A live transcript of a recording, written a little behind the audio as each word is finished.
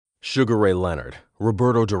Sugar Ray Leonard,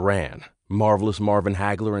 Roberto Duran, Marvelous Marvin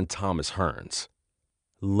Hagler, and Thomas Hearns.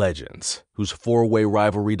 Legends, whose four-way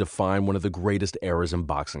rivalry defined one of the greatest eras in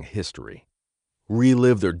boxing history.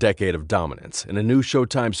 Relive their decade of dominance in a new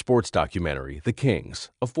Showtime sports documentary, The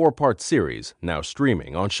Kings, a 4-part series now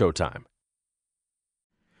streaming on Showtime.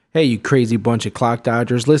 Hey, you crazy bunch of clock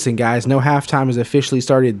dodgers. Listen, guys, No Halftime has officially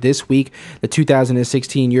started this week. The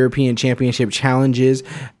 2016 European Championship Challenges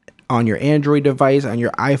on your Android device, on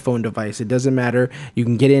your iPhone device. It doesn't matter. You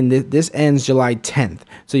can get in. This ends July 10th.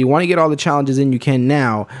 So you want to get all the challenges in, you can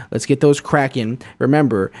now. Let's get those cracking.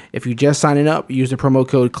 Remember, if you just signing up, use the promo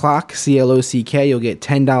code CLOCK, C-L-O-C-K. You'll get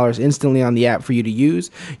 $10 instantly on the app for you to use.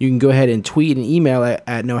 You can go ahead and tweet and email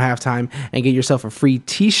at No Halftime and get yourself a free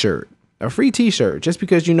t-shirt. A free t-shirt just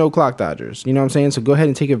because you know Clock Dodgers. You know what I'm saying? So go ahead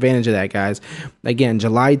and take advantage of that, guys. Again,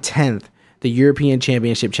 July 10th, the European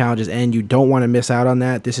Championship Challenges end. You don't want to miss out on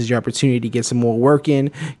that. This is your opportunity to get some more work in,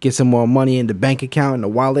 get some more money in the bank account, in the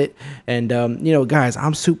wallet. And, guys,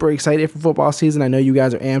 I'm super excited for football season. I know you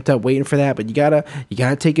guys are amped up waiting for that, but you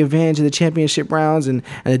gotta take advantage of the championship rounds and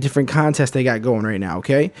the different contests they got going right now,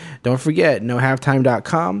 okay? Don't forget,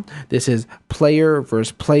 nohalftime.com. This is player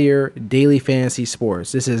versus player daily fantasy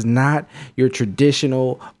sports. This is not your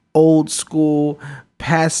traditional old school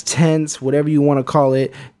past tense, whatever you want to call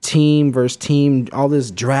it, team versus team, all this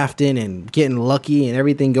drafting and getting lucky and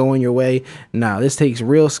everything going your way. Nah, this takes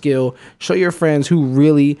real skill. Show your friends who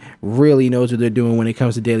really, really knows what they're doing when it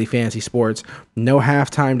comes to daily fantasy sports.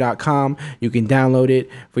 NoHalftime.com. You can download it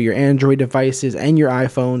for your Android devices and your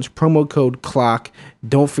iPhones. Promo code CLOCK.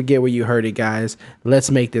 Don't forget where you heard it, guys. Let's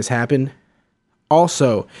make this happen.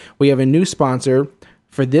 Also, we have a new sponsor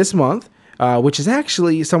for this month, which is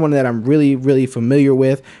actually someone that I'm really, really familiar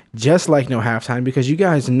with, just like No Halftime, because you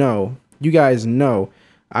guys know,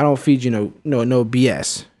 I don't feed you no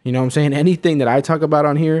BS. You know what I'm saying? Anything that I talk about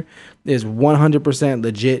on here is 100%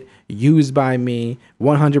 legit, used by me,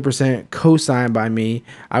 100% co-signed by me.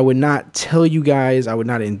 I would not tell you guys, I would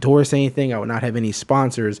not endorse anything, I would not have any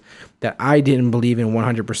sponsors that I didn't believe in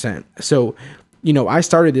 100%. So, I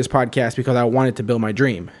started this podcast because I wanted to build my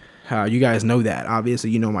dream. You guys know that.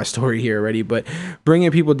 Obviously, you know my story here already, but bringing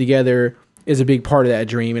people together is a big part of that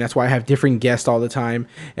dream, and that's why I have different guests all the time.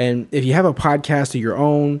 And if you have a podcast of your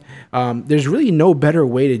own, there's really no better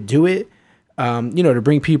way to do it, to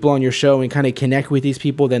bring people on your show and kind of connect with these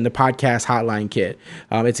people than the podcast hotline kit.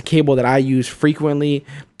 It's a cable that I use frequently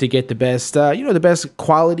to get the best, the best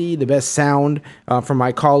quality, the best sound from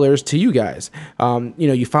my callers to you guys.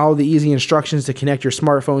 You follow the easy instructions to connect your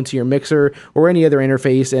smartphone to your mixer or any other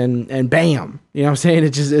interface, and bam, you know what I'm saying?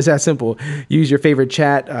 It's that simple. Use your favorite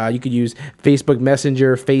chat. You could use Facebook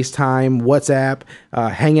Messenger, FaceTime, WhatsApp,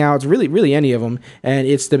 Hangouts, really any of them. And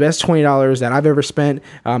it's the best $20 that I've ever spent,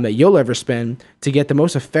 that you'll ever spend, to get the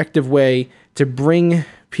most effective way to bring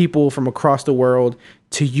people from across the world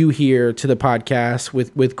to you here, to the podcast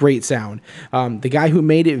with great sound. The guy who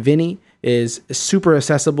made it, Vinny, is super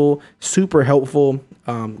accessible, super helpful,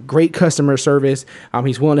 great customer service.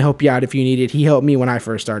 He's willing to help you out if you need it. He helped me when I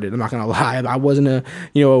first started. I'm not gonna lie, I wasn't a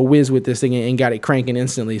whiz with this thing and got it cranking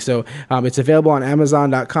instantly. So it's available on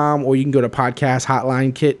Amazon.com, or you can go to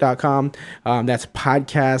podcasthotlinekit.com. That's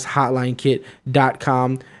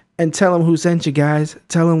podcasthotlinekit.com. And tell them who sent you, guys.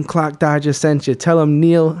 Tell them Clock Dodger sent you. Tell them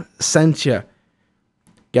Neil sent you.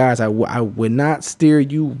 Guys, I would not steer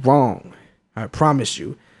you wrong. I promise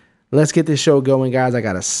you. Let's get this show going, guys. I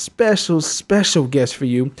got a special guest for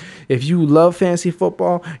you. If you love fantasy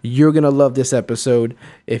football, you're going to love this episode.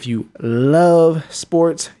 If you love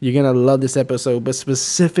sports, you're going to love this episode. But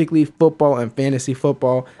specifically football and fantasy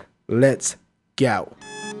football, let's go.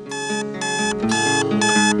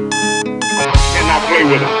 Cannot play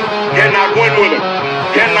with him. Cannot win with him.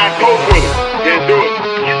 Cannot coach with him. Can't do it.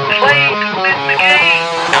 You play to win the game.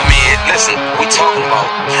 Listen, we talking about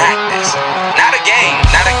practice. Not a game.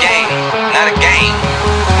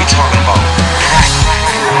 We talking about practice.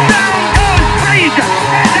 Down goes Frazier.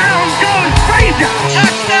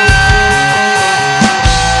 Touchdown!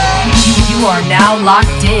 You are now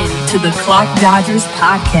locked in to the Clock Dodgers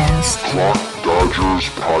podcast. Clock Dodgers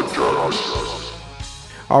Podcast.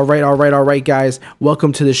 All right, guys.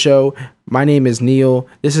 Welcome to the show. My name is Neil.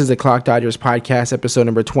 This is the Clock Dodgers podcast, episode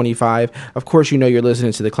number 25. Of course, you're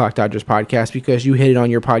listening to the Clock Dodgers podcast because you hit it on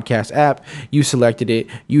your podcast app, you selected it,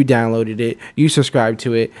 you downloaded it, you subscribed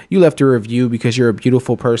to it, you left a review because you're a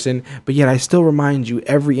beautiful person. But yet I still remind you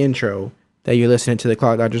every intro that you're listening to the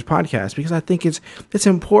Clock Dodgers podcast, because I think it's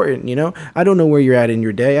important. I don't know where you're at in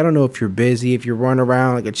your day. I don't know if you're busy, if you're running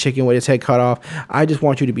around like a chicken with its head cut off. I just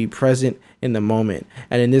want you to be present in the moment.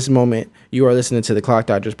 And in this moment, you are listening to the Clock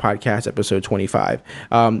Dodgers podcast, episode 25.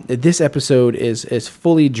 This episode is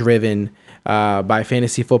fully driven by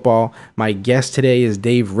fantasy football. My guest today is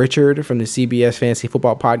Dave Richard from the CBS Fantasy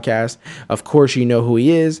Football Podcast. Of course, you know who he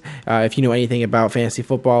is. If you know anything about fantasy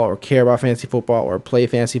football or care about fantasy football or play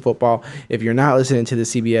fantasy football, if you're not listening to the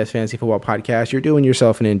CBS Fantasy Football Podcast, you're doing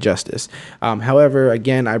yourself an injustice. However,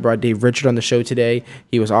 again, I brought Dave Richard on the show today.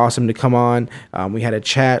 He was awesome to come on. We had a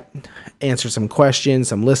chat, answered some questions,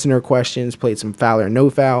 some listener questions, played some foul or no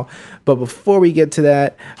foul. But before we get to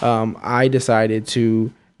that, I decided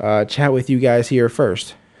to chat with you guys here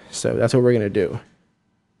first. So that's what we're going to do.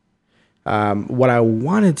 What I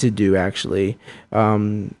wanted to do, actually,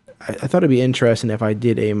 I thought it'd be interesting if I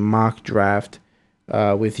did a mock draft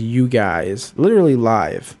with you guys, literally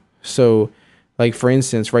live. So, like, for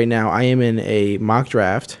instance, right now I am in a mock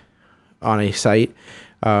draft on a site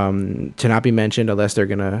to not be mentioned unless they're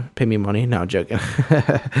going to pay me money. No, I'm joking.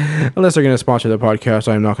 Unless they're going to sponsor the podcast,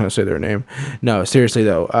 I'm not going to say their name. No, seriously,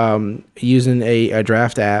 though. Using a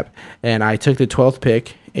draft app, and I took the 12th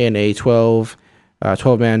pick in a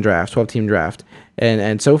 12-man draft, 12-team draft.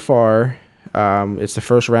 And so far, it's the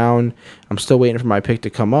first round. I'm still waiting for my pick to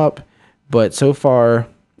come up. But so far,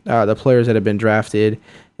 the players that have been drafted,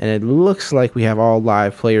 and it looks like we have all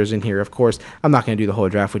live players in here. Of course, I'm not going to do the whole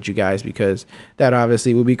draft with you guys because that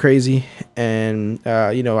obviously would be crazy. And,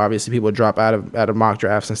 obviously people drop out of mock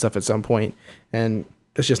drafts and stuff at some point. And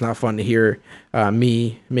it's just not fun to hear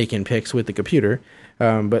me making picks with the computer.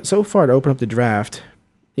 But so far, to open up the draft,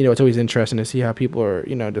 it's always interesting to see how people are,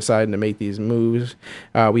 deciding to make these moves.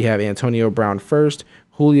 We have Antonio Brown first,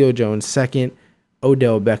 Julio Jones second,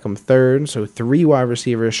 Odell Beckham third. So 3 wide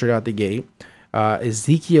receivers straight out the gate.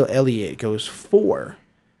 Ezekiel Elliott goes 4.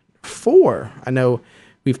 I know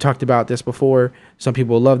we've talked about this before. Some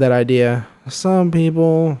people love that idea. Some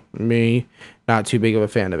people, me, not too big of a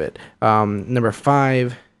fan of it. Number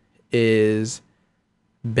 5 is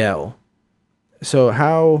Bell. So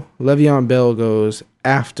how Le'Veon Bell goes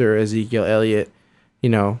after Ezekiel Elliott,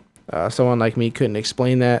 someone like me couldn't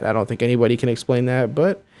explain that. I don't think anybody can explain that,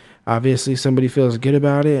 but obviously somebody feels good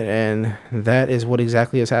about it, and that is what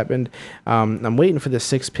exactly has happened. I'm waiting for the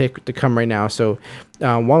 6th pick to come right now. So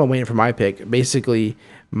while I'm waiting for my pick, basically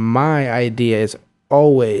my idea is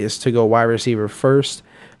always to go wide receiver first.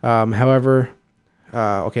 However,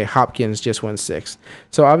 Hopkins just went 6th.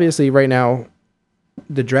 So obviously right now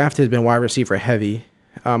the draft has been wide receiver heavy.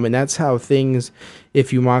 And that's how things,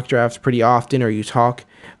 if you mock draft pretty often or you talk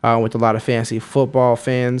with a lot of fantasy football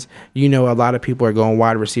fans, a lot of people are going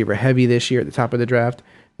wide receiver heavy this year at the top of the draft.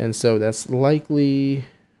 And so that's likely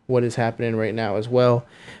what is happening right now as well.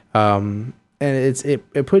 And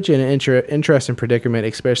it puts you in an interesting predicament,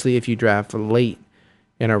 especially if you draft late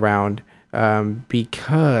in a round,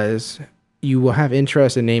 because you will have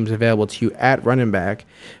interest in names available to you at running back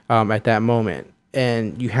at that moment.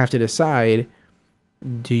 And you have to decide,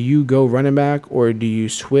 do you go running back or do you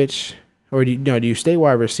switch, or do you stay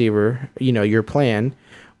wide receiver, your plan,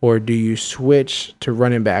 or do you switch to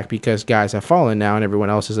running back because guys have fallen now and everyone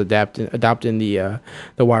else is adopting the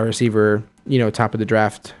wide receiver, top of the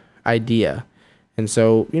draft idea. And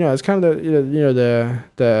so, it's kind of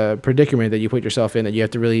the predicament that you put yourself in that you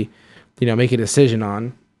have to really, make a decision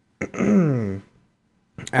on.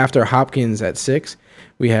 After Hopkins at 6,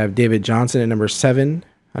 we have David Johnson at number 7,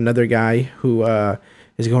 another guy who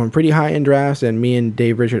is going pretty high in drafts, and me and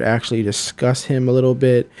Dave Richard actually discuss him a little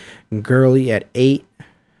bit. Gurley at 8,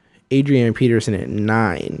 Adrian Peterson at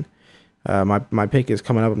 9. My pick is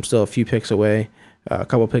coming up. I'm still a few picks away, a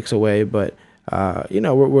couple picks away, but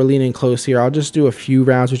we're leaning close here. I'll just do a few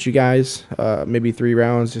rounds with you guys, maybe 3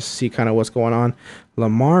 rounds, just to see kind of what's going on.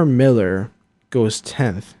 Lamar Miller goes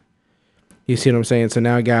 10th. You see what I'm saying? So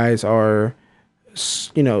now guys are,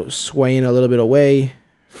 swaying a little bit away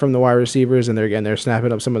from the wide receivers, and they're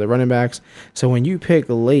snapping up some of the running backs. So when you pick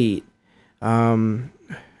late, you're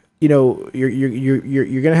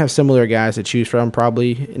gonna have similar guys to choose from,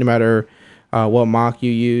 probably, no matter what mock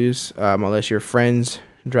you use, unless your friends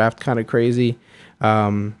draft kind of crazy.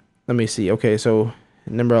 Let me see. Okay, so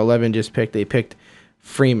number 11 they picked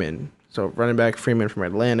Freeman. So running back Freeman from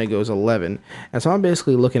Atlanta goes 11. And so I'm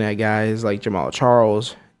basically looking at guys like Jamal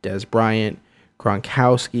Charles, Dez Bryant,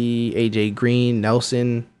 Gronkowski, AJ Green,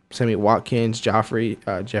 Nelson, Sammy Watkins, Jeffrey,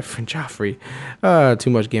 too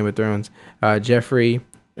much Game of Thrones, Jeffrey,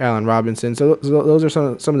 Allen Robinson. So those are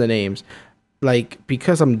some of the names. Like,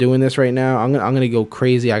 because I'm doing this right now, I'm gonna go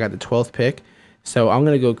crazy. I got the 12th pick. So I'm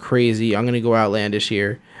going to go crazy. I'm going to go outlandish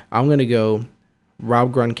here. I'm going to go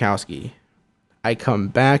Rob Gronkowski. I come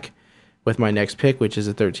back with my next pick, which is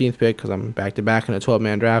the 13th pick because I'm back-to-back in a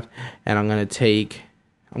 12-man draft. And I'm going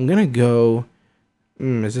to go,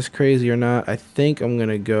 is this crazy or not? I think I'm going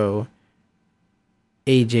to go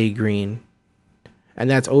A.J. Green. And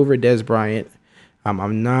that's over Dez Bryant.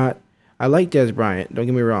 I like Dez Bryant, don't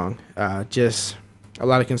get me wrong. Just a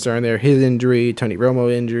lot of concern there. His injury, Tony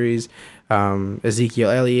Romo injuries, Ezekiel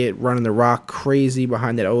Elliott running the rock crazy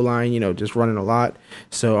behind that O-line, just running a lot.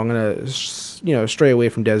 So I'm going to, stray away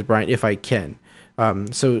from Dez Bryant if I can.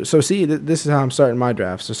 So see, this is how I'm starting my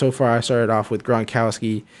draft. So far I started off with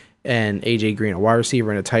Gronkowski and A.J. Green, a wide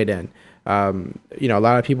receiver and a tight end. A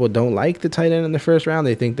lot of people don't like the tight end in the first round.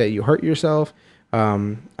 They think that you hurt yourself.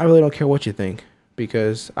 I really don't care what you think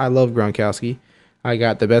because I love Gronkowski. I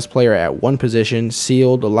got the best player at one position,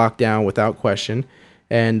 sealed, locked down without question,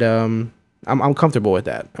 and I'm comfortable with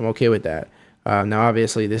that. I'm okay with that. Now,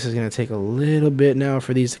 obviously, this is going to take a little bit now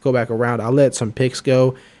for these to go back around. I'll let some picks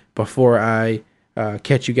go before I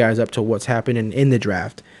catch you guys up to what's happening in the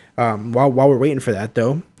draft. While we're waiting for that,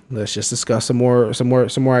 though, let's just discuss some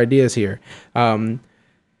more ideas here. A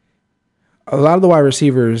lot of the wide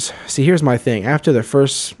receivers. See, here's my thing. After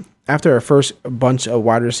our first bunch of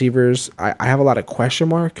wide receivers, I have a lot of question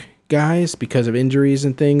mark guys because of injuries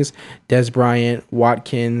and things. Dez Bryant,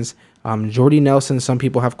 Watkins, Jordy Nelson. Some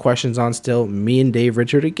people have questions on still. Me and Dave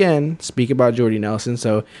Richard again speak about Jordy Nelson.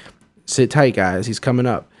 So sit tight, guys. He's coming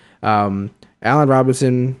up. Allen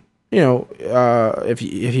Robinson. If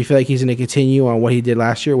you feel like he's going to continue on what he did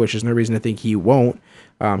last year, which there's no reason to think he won't,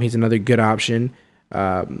 he's another good option.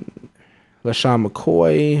 LaShawn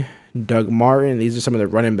McCoy, Doug Martin. These are some of the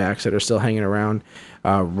running backs that are still hanging around.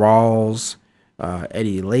 Rawls,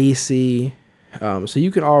 Eddie Lacy. So you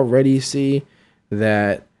can already see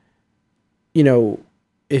that,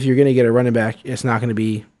 if you're going to get a running back, it's not going to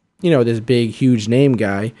be, this big, huge name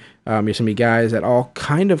guy. There's going to be guys that all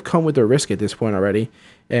kind of come with a risk at this point already.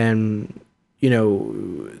 And,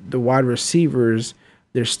 the wide receivers,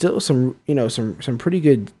 there's still some pretty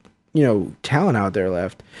good, talent out there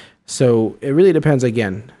left. So it really depends.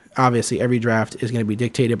 Again, obviously every draft is going to be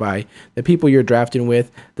dictated by the people you're drafting with,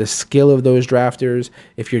 the skill of those drafters.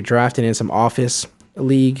 If you're drafting in some office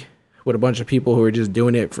league with a bunch of people who are just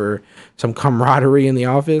doing it for some camaraderie in the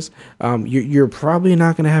office, you're probably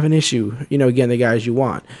not going to have an issue, getting the guys you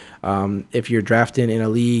want. If you're drafting in a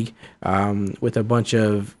league with a bunch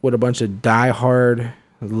of diehard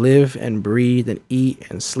live and breathe and eat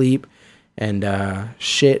and sleep and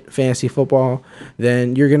shit fantasy football,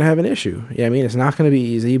 then you're gonna have an issue. Yeah, I mean, it's not gonna be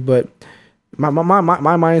easy, but my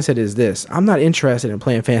mindset is this: I'm not interested in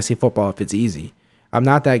playing fantasy football if it's easy. I'm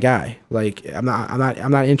not that guy. Like, I'm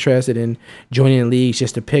not interested in joining leagues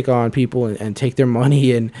just to pick on people and take their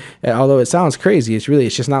money. And although it sounds crazy,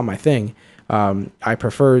 it's just not my thing. I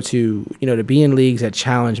prefer to be in leagues that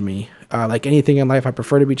challenge me. Like anything in life, I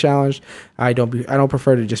prefer to be challenged. I don't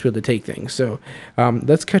prefer to just be able to take things. So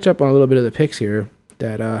let's catch up on a little bit of the picks here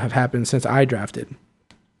that have happened since I drafted.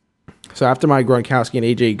 So after my Gronkowski and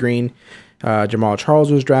A.J. Green, Jamal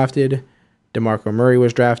Charles was drafted. DeMarco Murray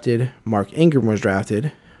was drafted. Mark Ingram was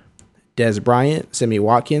drafted. Dez Bryant, Sammy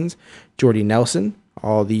Watkins, Jordy Nelson,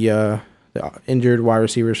 all the injured wide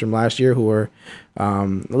receivers from last year who were a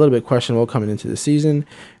little bit questionable coming into the season.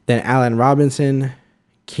 Then Allen Robinson,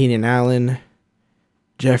 Keenan Allen,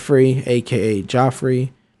 Jeffrey, a.k.a.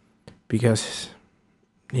 Joffrey, because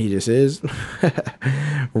he just is.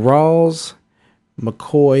 Rawls,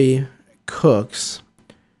 McCoy, Cooks,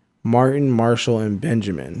 Martin, Marshall, and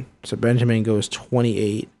Benjamin. So Benjamin goes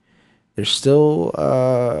 28. There's still,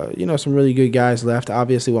 some really good guys left.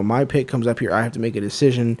 Obviously, when my pick comes up here, I have to make a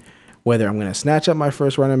decision whether I'm going to snatch up my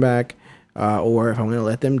first running back or if I'm going to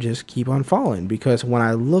let them just keep on falling. Because when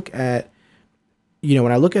I look at,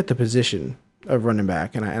 the position of running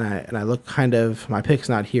back, and I look kind of, my pick's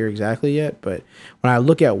not here exactly yet, but when I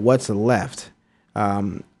look at what's left,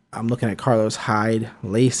 I'm looking at Carlos Hyde,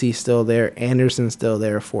 Lacy still there, Anderson still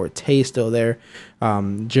there, Forte still there,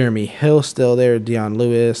 Jeremy Hill still there, Deion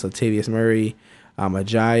Lewis, Latavius Murray,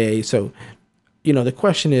 Ajayi. So, the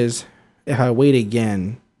question is, if I wait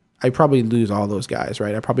again, I probably lose all those guys,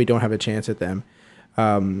 right? I probably don't have a chance at them.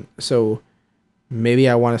 So maybe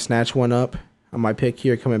I want to snatch one up on my pick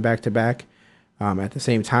here coming back to back. At the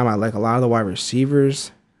same time, I like a lot of the wide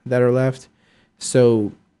receivers that are left.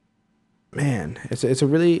 So, man, it's a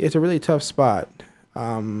really tough spot. It's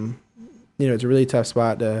a really tough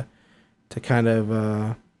spot to kind of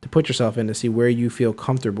to put yourself in to see where you feel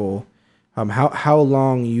comfortable, how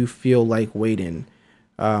long you feel like waiting.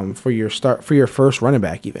 for your first running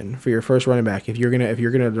back, even for your first running back. If you're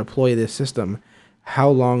gonna deploy this system, how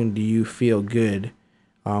long do you feel good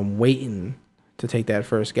waiting to take that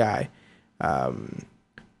first guy?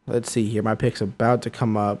 Let's see here. My pick's about to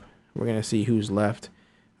come up. We're gonna see who's left,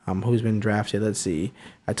 who's been drafted. Let's see.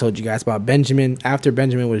 I told you guys about Benjamin. After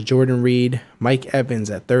Benjamin was Jordan Reed, Mike Evans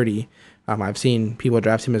at 30. I've seen people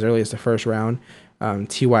draft him as early as the first round.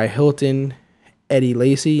 T.Y. Hilton, Eddie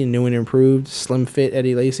Lacy, new and improved, slim fit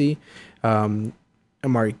Eddie Lacy,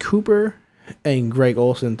 Amari Cooper, and Greg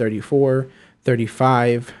Olsen, 34.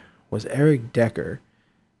 35 was Eric Decker.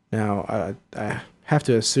 Now, I have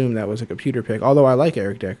to assume that was a computer pick, although I like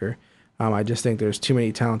Eric Decker. I just think there's too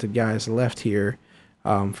many talented guys left here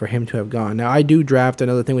for him to have gone. Now, I do draft.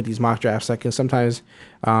 Another thing with these mock drafts, like sometimes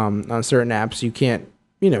on certain apps, you can't,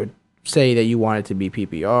 say that you want it to be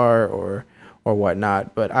PPR or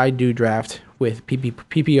whatnot, but I do draft with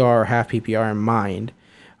PPR or half PPR in mind.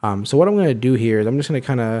 So what I'm going to do here is I'm just going to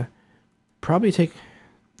kind of probably take,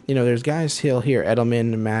 there's guys still here,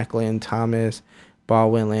 Edelman, Macklin, Thomas,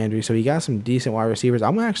 Baldwin, Landry. So you got some decent wide receivers.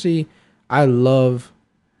 I love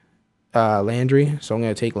Landry, so I'm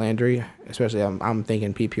going to take Landry, especially I'm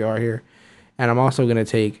thinking PPR here. And I'm also going to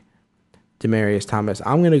take Demaryius Thomas.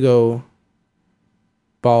 I'm going to go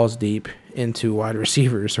balls deep into wide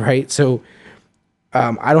receivers, right? So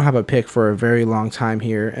I don't have a pick for a very long time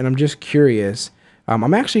here, and I'm just curious.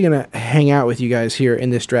 I'm actually going to hang out with you guys here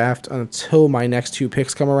in this draft until my next two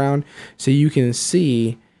picks come around so you can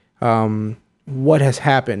see what has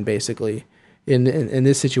happened, basically, in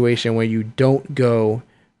this situation where you don't go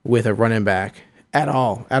with a running back at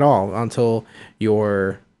all until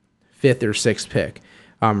your fifth or sixth pick.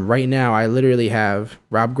 Right now, I literally have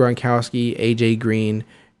Rob Gronkowski, AJ Green,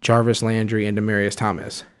 Jarvis Landry, and Demaryius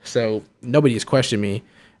Thomas. So nobody has questioned me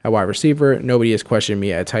at wide receiver. Nobody has questioned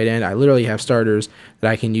me at tight end. I literally have starters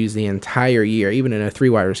that I can use the entire year, even in a 3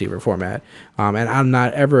 wide receiver format. And I'm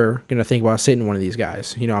not ever going to think about sitting one of these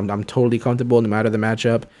guys. I'm totally comfortable no matter the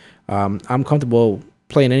matchup. I'm comfortable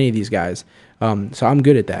playing any of these guys. So I'm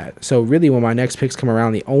good at that. So really, when my next picks come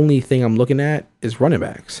around, the only thing I'm looking at is running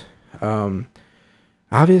backs.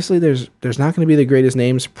 Obviously, there's not going to be the greatest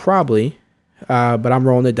names, probably, but I'm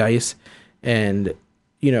rolling the dice. And,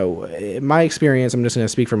 my experience, I'm just going to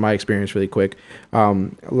speak from my experience really quick.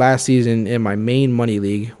 Last season in my main money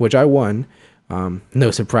league, which I won,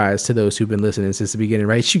 no surprise to those who've been listening since the beginning,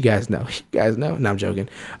 right? You guys know. No, I'm joking.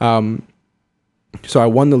 So I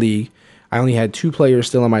won the league. I only had 2 players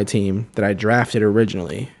still on my team that I drafted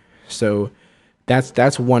originally. So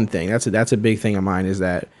that's one thing. That's a big thing of mine, is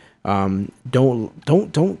that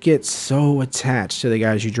don't get so attached to the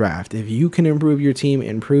guys you draft. If you can improve your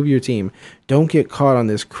team. Don't get caught on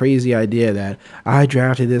this crazy idea that I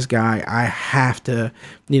drafted this guy, I have to,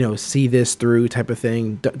 see this through type of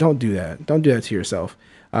thing. Don't do that. Don't do that to yourself.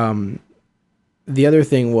 The other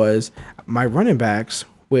thing was my running backs,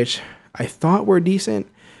 which I thought were decent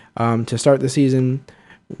to start the season,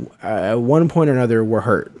 at one point or another were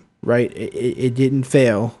hurt. Right? It didn't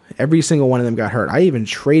fail. Every single one of them got hurt. I even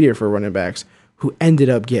traded for running backs who ended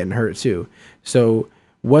up getting hurt too. So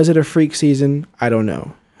was it a freak season? I don't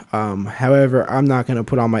know. However, I'm not going to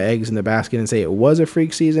put all my eggs in the basket and say it was a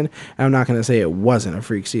freak season. And I'm not going to say it wasn't a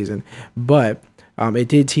freak season. But it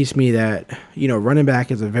did teach me that, running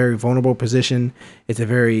back is a very vulnerable position. It's a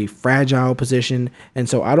very fragile position. And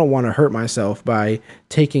so I don't want to hurt myself by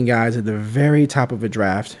taking guys at the very top of a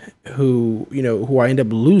draft who I end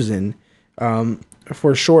up losing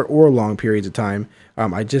for short or long periods of time.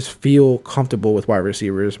 I just feel comfortable with wide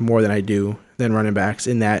receivers more than I do than running backs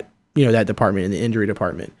in that, that department, in the injury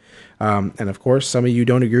department. And of course, some of you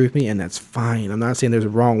don't agree with me, and that's fine. I'm not saying there's a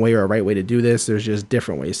wrong way or a right way to do this. There's just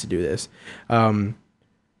different ways to do this.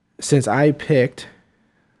 Since I picked,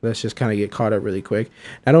 let's just kind of get caught up really quick.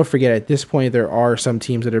 Now, don't forget, at this point, there are some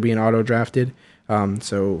teams that are being auto-drafted.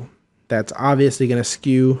 So that's obviously going to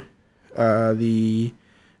skew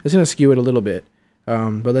it's going to skew it a little bit.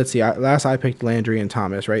 But let's see. Last I picked Landry and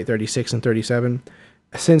Thomas, right? 36 and 37.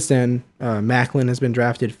 Since then, Macklin has been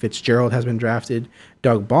drafted. Fitzgerald has been drafted.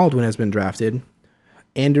 Doug Baldwin has been drafted.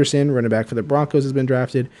 Anderson, running back for the Broncos, has been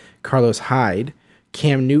drafted. Carlos Hyde.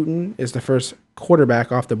 Cam Newton is the first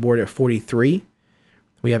quarterback off the board at 43.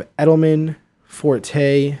 We have Edelman,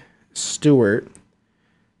 Forte, Stewart,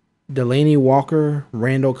 Delaney Walker,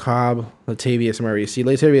 Randall Cobb, Latavius Murray. See,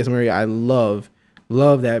 Latavius Murray, I love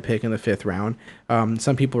that pick in the 5th round.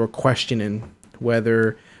 Some people are questioning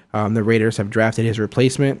whether the Raiders have drafted his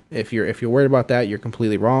replacement. If you're worried about that, you're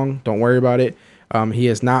completely wrong. Don't worry about it. He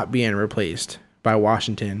is not being replaced by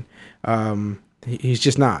Washington. He's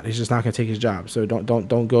just not. He's just not going to take his job. So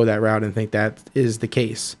don't go that route and think that is the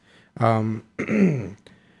case.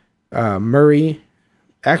 Murray.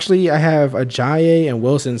 Actually, I have Ajayi and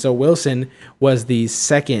Wilson. So Wilson was the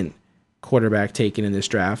second quarterback taken in this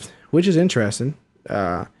draft, which is interesting.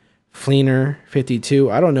 Fleener,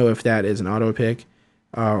 52. I don't know if that is an auto pick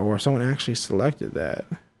or someone actually selected that.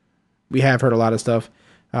 We have heard a lot of stuff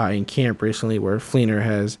in camp recently where Fleener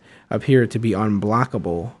has appeared to be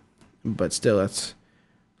unblockable, but still, that's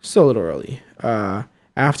still a little early.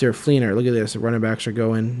 After Fleener, look at this. The running backs are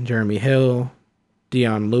going Jeremy Hill,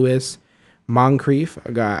 Dion Lewis, Moncrief,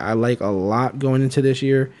 a guy I like a lot going into this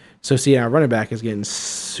year. So see, our running back is getting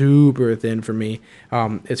super thin for me.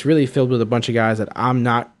 It's really filled with a bunch of guys that I'm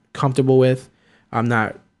not comfortable with. I'm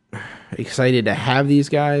not excited to have these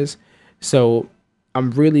guys. So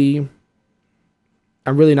I'm really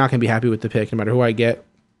not going to be happy with the pick no matter who I get.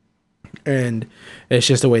 And it's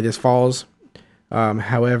just the way this falls.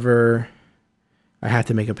 However, I have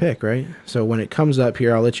to make a pick, right? So when it comes up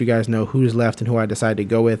here, I'll let you guys know who's left and who I decide to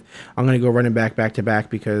go with. I'm going to go running back to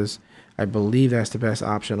back because I believe that's the best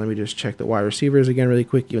option. Let me just check the wide receivers again really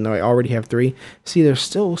quick, even though I already have 3. See, there's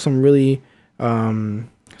still some really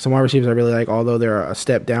some wide receivers I really like, although they're a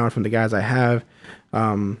step down from the guys I have.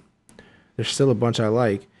 There's still a bunch I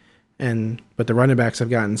like. But the running backs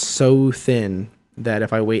have gotten so thin that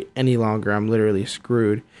if I wait any longer, I'm literally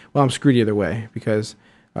screwed. Well, I'm screwed either way because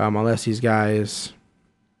unless these guys,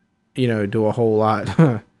 do a whole lot,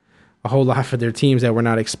 for their teams that we're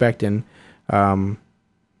not expecting,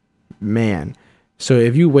 man. So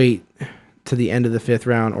if you wait to the end of the 5th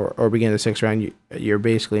round or begin the 6th round, you're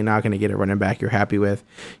basically not going to get a running back you're happy with.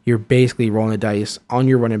 You're basically rolling the dice on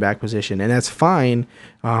your running back position, and that's fine.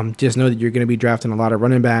 Just know that you're going to be drafting a lot of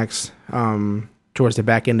running backs towards the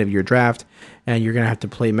back end of your draft, and you're going to have to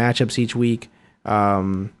play matchups each week.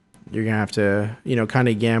 You're going to have to, kind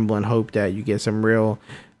of gamble and hope that you get some real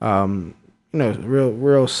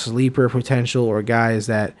sleeper potential or guys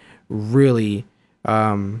that really,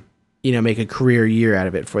 make a career year out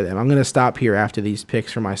of it for them. I'm going to stop here after these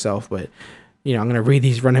picks for myself, but, I'm going to read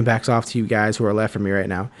these running backs off to you guys who are left for me right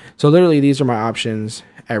now. So literally these are my options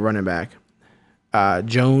at running back.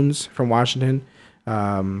 Jones from Washington.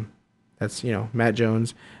 That's, Matt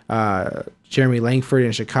Jones. Jeremy Langford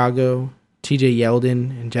in Chicago. TJ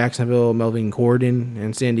Yeldon in Jacksonville, Melvin Gordon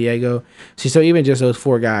in San Diego. See, so even just those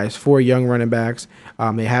 4 guys, 4 young running backs,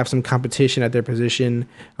 they have some competition at their position.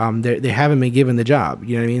 They haven't been given the job,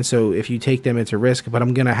 you know what I mean? So if you take them, it's a risk, but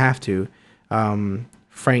I'm going to have to.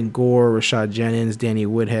 Frank Gore, Rashad Jennings, Danny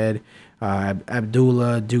Woodhead,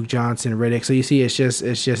 Abdullah, Duke Johnson, Riddick. So you see, it's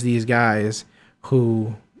just these guys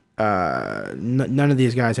who none of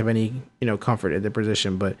these guys have any, comfort at their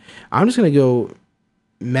position, but I'm just going to go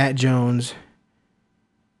Matt Jones,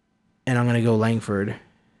 and I'm going to go Langford.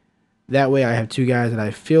 That way I have 2 guys that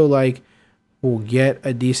I feel like will get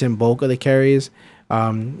a decent bulk of the carries.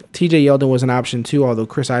 TJ Yeldon was an option too, although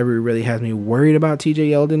Chris Ivory really has me worried about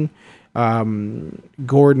TJ Yeldon.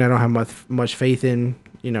 Gordon, I don't have much faith in,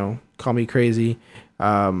 call me crazy.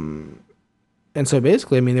 And so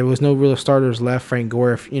basically, there was no real starters left. Frank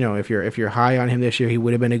Gore, if you're high on him this year, he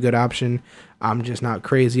would have been a good option. I'm just not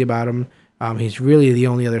crazy about him. He's really the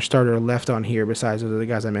only other starter left on here besides the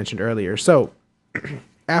guys I mentioned earlier. So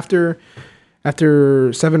after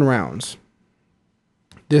 7 rounds,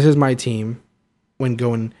 this is my team when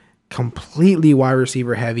going completely wide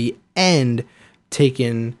receiver heavy and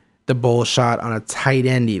taking the bold shot on a tight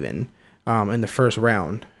end even in the first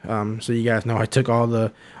round. So you guys know I took all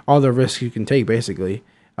the risks you can take basically.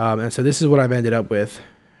 And so this is what I've ended up with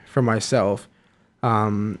for myself.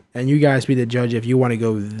 And you guys be the judge if you want to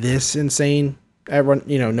go this insane at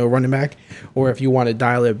no running back, or if you want to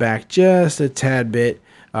dial it back just a tad bit,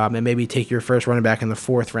 and maybe take your first running back in the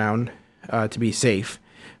 4th round to be safe.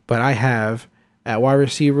 But I have at wide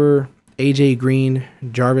receiver AJ Green,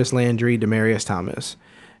 Jarvis Landry, Demaryius Thomas.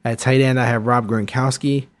 At tight end I have Rob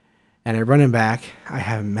Gronkowski. And at running back, I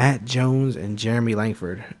have Matt Jones and Jeremy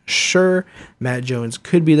Langford. Sure, Matt Jones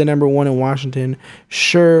could be the number 1 in Washington.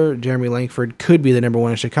 Sure, Jeremy Langford could be the number 1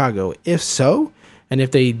 in Chicago. If so, and if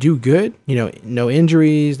they do good, no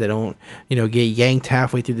injuries, they don't, get yanked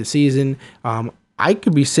halfway through the season, I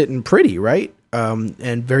could be sitting pretty, right?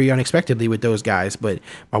 And very unexpectedly with those guys. But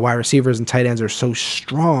my wide receivers and tight ends are so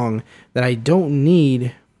strong that I don't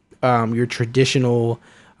need your traditional,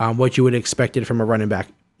 what you would have expected from a running back,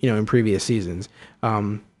 in previous seasons.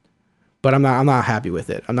 But I'm not happy with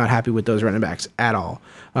it. I'm not happy with those running backs at all.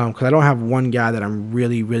 Because I don't have one guy that I'm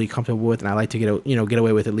really, really comfortable with, and I like to get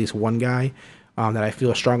away with at least one guy that I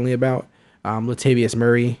feel strongly about. Latavius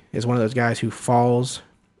Murray is one of those guys who falls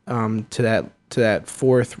to that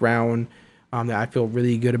fourth round that I feel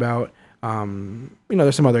really good about.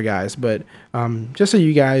 There's some other guys, but just so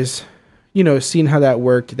you guys, seeing how that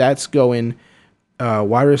worked, that's going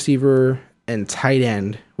wide receiver and tight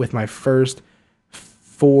end with my first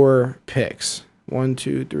 4 picks. 1,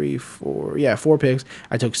 2, 3, 4. Yeah, 4 picks.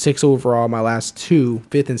 I took 6 overall. My last 2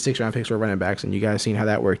 5th and 6th round picks were running backs, and you guys seen how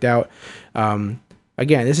that worked out.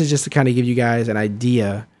 Again, this is just to kind of give you guys an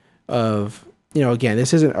idea of, again,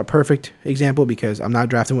 this isn't a perfect example because I'm not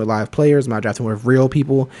drafting with live players. I'm not drafting with real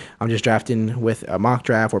people. I'm just drafting with a mock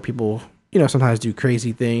draft where people, sometimes do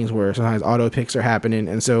crazy things where sometimes auto picks are happening.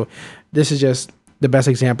 And so this is just the best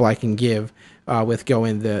example I can give with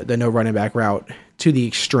going the no running back route to the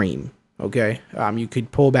extreme. Okay. You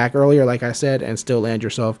could pull back earlier, like I said, and still land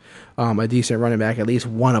yourself a decent running back, at least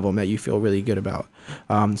one of them that you feel really good about.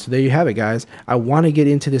 So there you have it, guys. I want to get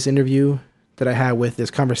into this interview that I had with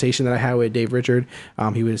this conversation that I had with Dave Richard.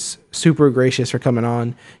 He was super gracious for coming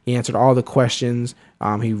on. He answered all the questions.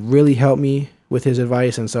 He really helped me with his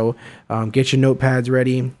advice. And so get your notepads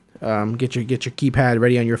ready. Get your keypad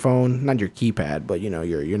ready on your phone. Not your keypad, but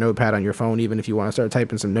your notepad on your phone. Even if you want to start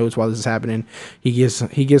typing some notes while this is happening, he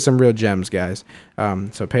gives some real gems, guys.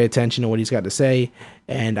 So pay attention to what he's got to say,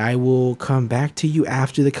 and I will come back to you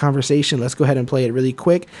after the conversation. Let's go ahead and play it really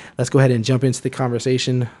quick. Let's go ahead and jump into the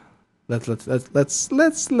conversation. Let's do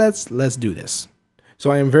this. So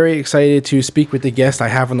I am very excited to speak with the guest I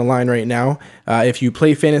have on the line right now. If you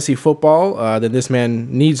play fantasy football, then this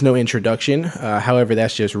man needs no introduction. However,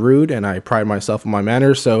 that's just rude, and I pride myself on my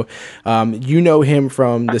manners. So you know him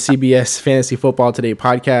from the CBS Fantasy Football Today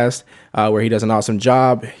podcast, where he does an awesome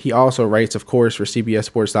job. He also writes, of course, for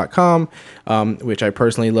CBSSports.com, which I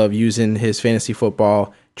personally love using his fantasy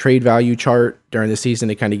football trade value chart during the season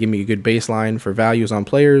to kind of give me a good baseline for values on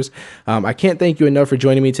players. I can't thank you enough for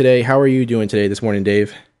joining me today. How are you doing today, this morning,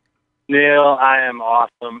 Dave? Neil, I am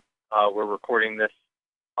awesome. We're recording this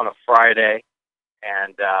on a Friday,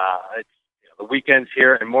 and it's the weekend's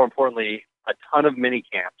here, and more importantly, a ton of mini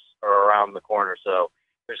camps are around the corner. So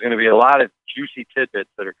there's going to be a lot of juicy tidbits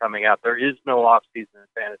that are coming out. There is no off season in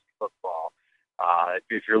fantasy football.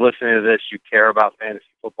 If you're listening to this, you care about fantasy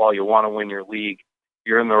football, you want to win your league,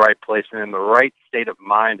 you're in the right place and in the right state of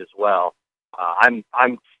mind as well. I'm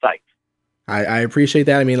psyched. I appreciate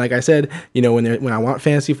that. I mean, like I said, when I want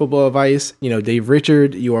fantasy football advice, Dave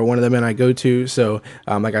Richard, you are one of the men I go to. So,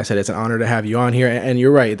 like I said, it's an honor to have you on here. And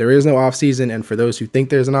you're right, there is no off season. And for those who think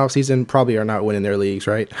there's an off season, probably are not winning their leagues,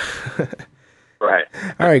 right? Right.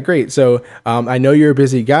 All right, great. So I know you're a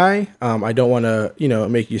busy guy. I don't want to,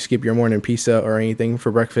 make you skip your morning pizza or anything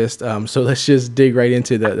for breakfast. So let's just dig right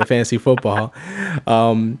into the fantasy football.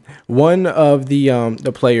 One of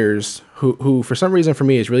the players who for some reason for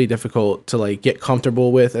me is really difficult to like get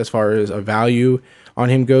comfortable with as far as a value on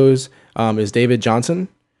him goes is David Johnson.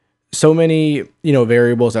 So many,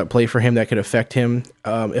 variables that play for him that could affect him.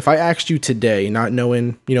 If I asked you today, not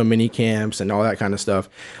knowing, mini camps and all that kind of stuff,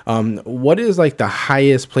 what is like the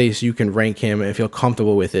highest place you can rank him and feel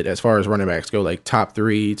comfortable with it as far as running backs go, like top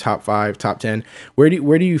 3, top 5, top 10? Where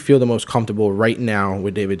do you feel the most comfortable right now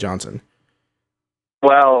with David Johnson?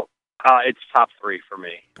 Well, it's top 3 for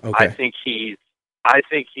me. Okay. I think he's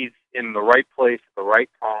in the right place at the right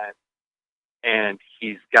time, and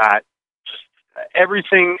he's got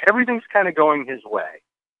everything's kind of going his way.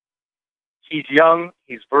 He's young,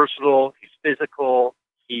 he's versatile, he's physical,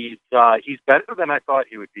 he's better than I thought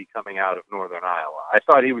he would be coming out of Northern Iowa. I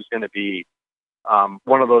thought he was going to be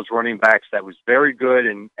one of those running backs that was very good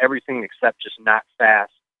in everything except just not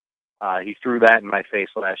fast. He threw that in my face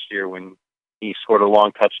last year when he scored a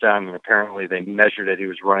long touchdown, and apparently they measured it. He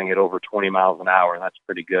was running at over 20 miles an hour, and that's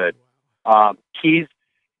pretty good. He's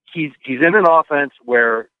in an offense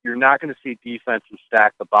where you're not going to see defenses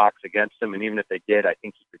stack the box against him, and even if they did, I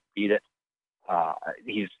think he could beat it.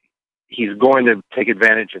 He's going to take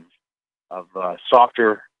advantage of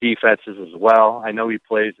softer defenses as well. I know he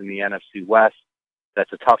plays in the NFC West.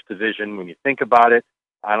 That's a tough division when you think about it.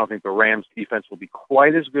 I don't think the Rams defense will be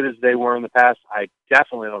quite as good as they were in the past. I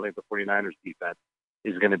definitely don't think the 49ers defense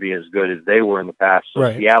is going to be as good as they were in the past. So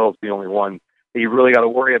right. Seattle's the only one that you really got to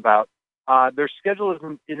worry about. Their schedule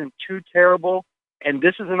isn't too terrible, and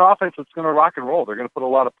this is an offense that's going to rock and roll. They're going to put a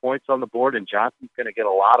lot of points on the board, and Johnson's going to get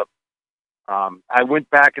a lot of them. I went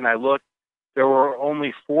back and I looked. There were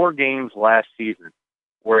only 4 games last season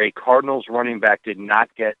where a Cardinals running back did not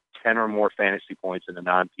get 10 or more fantasy points in a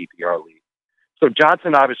non-PPR league. So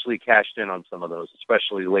Johnson obviously cashed in on some of those,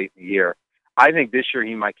 especially late in the year. I think this year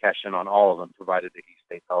he might cash in on all of them, provided that he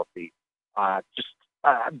stays healthy.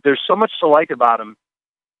 There's so much to like about him.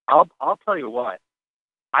 I'll tell you what.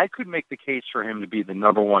 I could make the case for him to be the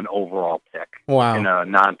number one overall pick Wow. in a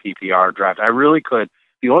non-PPR draft. I really could.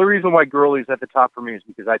 The only reason why Gurley's at the top for me is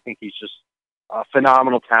because I think he's just a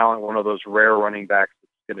phenomenal talent, one of those rare running backs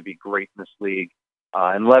that's going to be great in this league.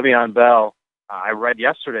 And Le'Veon Bell, I read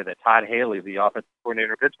yesterday that Todd Haley, the offensive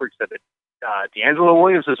coordinator of Pittsburgh, said that D'Angelo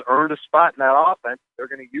Williams has earned a spot in that offense. They're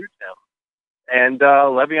going to use him. And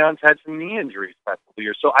Le'Veon's had some knee injuries the past couple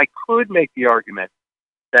years. So I could make the argument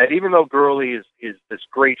that even though Gurley is this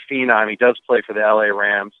great phenom, he does play for the LA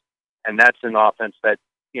Rams, and that's an offense that,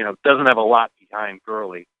 doesn't have a lot behind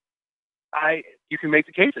Gurley. You can make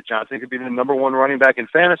the case that Johnson could be the number one running back in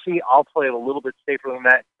fantasy. I'll play it a little bit safer than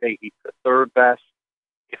that. Say he's the third best.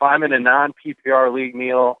 If I'm in a non-PPR league,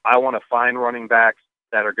 Neil, I want to find running backs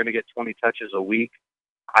that are going to get 20 touches a week.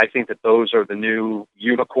 I think that those are the new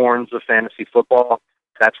unicorns of fantasy football.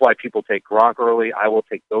 That's why people take Gronk early. I will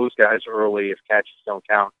take those guys early if catches don't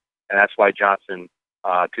count, and that's why Johnson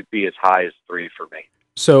could be as high as 3 for me.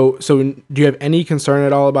 So do you have any concern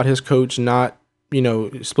at all about his coach not,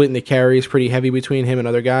 splitting the carries pretty heavy between him and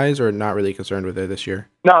other guys, or not really concerned with it this year?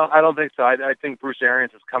 No, I don't think so. I think Bruce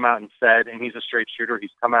Arians has come out and said, and he's a straight shooter,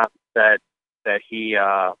 he's come out and said that he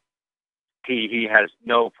has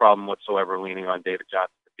no problem whatsoever leaning on David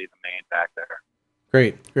Johnson to be the main back there.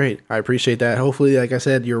 Great. I appreciate that. Hopefully, like I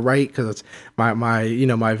said, you're right, because it's my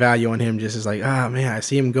value on him just is like, man, I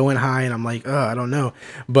see him going high, and I'm like, I don't know.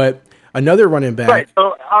 But another running back. Right.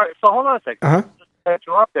 So, all right, so hold on a second. Uh-huh. Just to cut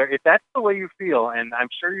you off there. If that's the way you feel, and I'm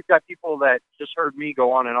sure you've got people that just heard me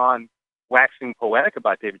go on and on waxing poetic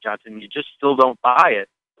about David Johnson, and you just still don't buy it,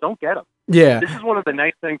 don't get him. Yeah. This is one of the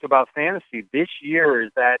nice things about fantasy this year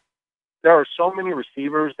is that there are so many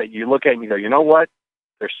receivers that you look at and you go, you know what?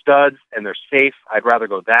 They're studs and they're safe. I'd rather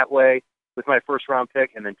go that way with my first round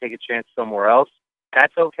pick and then take a chance somewhere else.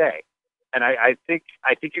 That's okay. And I think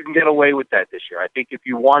you can get away with that this year. I think if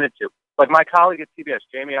you wanted to, like my colleague at CBS,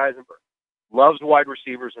 Jamie Eisenberg, loves wide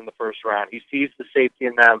receivers in the first round. He sees the safety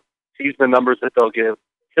in them, sees the numbers that they'll give.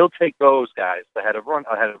 He'll take those guys ahead of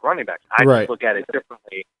running backs. I Right. just look at it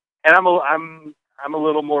differently, and I'm a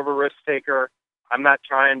little more of a risk taker. I'm not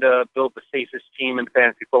trying to build the safest team in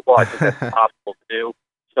fantasy football. I think that's impossible to do.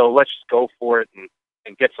 So let's just go for it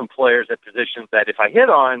and get some players at positions that if I hit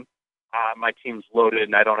on, my team's loaded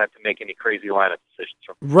and I don't have to make any crazy lineup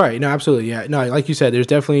decisions. Right. No, absolutely. Yeah. No, like you said, there's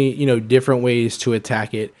definitely, different ways to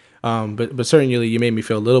attack it. But certainly you made me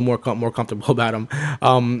feel a little more comfortable about him.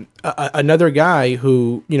 Another guy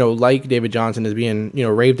who, like David Johnson is being,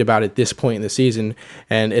 raved about at this point in the season.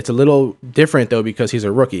 And it's a little different though, because he's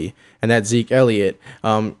a rookie, and that's Zeke Elliott.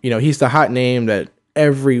 He's the hot name that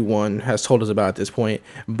everyone has told us about at this point.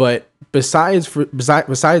 But besides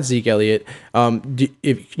Zeke Elliott,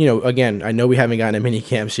 again, I know we haven't gotten to mini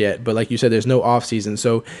camps yet, but like you said, there's no off season.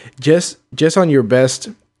 So just on your best,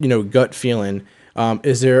 gut feeling,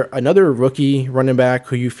 is there another rookie running back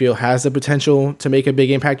who you feel has the potential to make a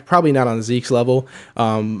big impact? Probably not on Zeke's level,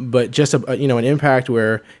 but just an impact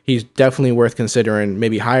where he's definitely worth considering,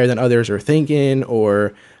 maybe higher than others are thinking,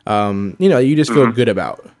 or you just feel good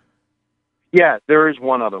about. Yeah, there is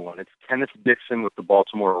one other one. It's Kenneth Dixon with the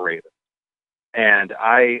Baltimore Ravens. And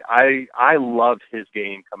I loved his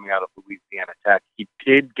game coming out of Louisiana Tech. He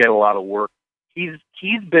did get a lot of work. He's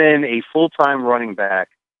been a full-time running back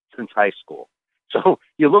since high school. So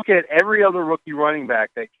you look at every other rookie running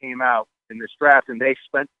back that came out in this draft, and they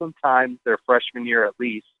spent some time their freshman year at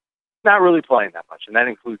least not really playing that much, and that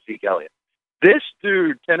includes Zeke Elliott. This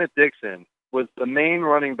dude, Kenneth Dixon, was the main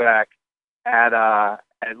running back at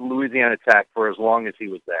Louisiana Tech for as long as he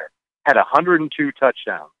was there. Had 102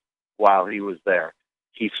 touchdowns while he was there.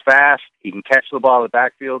 He's fast. He can catch the ball in the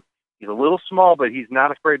backfield. He's a little small, but he's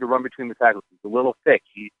not afraid to run between the tackles. He's a little thick.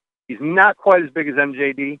 He's not quite as big as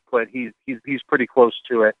MJD, but he's pretty close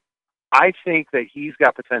to it. I think that he's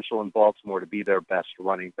got potential in Baltimore to be their best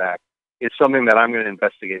running back. It's something that I'm going to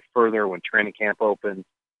investigate further when training camp opens.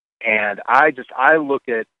 And I look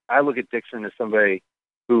at Dixon as somebody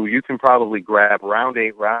who you can probably grab round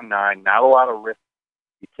 8, round 9, not a lot of risk.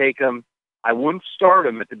 You take him. I wouldn't start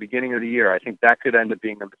him at the beginning of the year. I think that could end up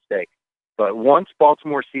being a mistake. But once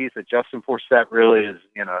Baltimore sees that Justin Forsett really is,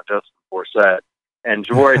 Justin Forsett, and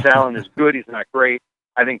Javorius Allen is good, he's not great,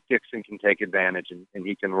 I think Dixon can take advantage and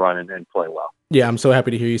he can run and play well. Yeah, I'm so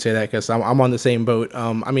happy to hear you say that, because I'm on the same boat.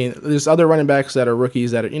 There's other running backs that are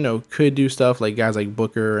rookies that could do stuff, like guys like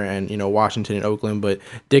Booker and Washington and Oakland, but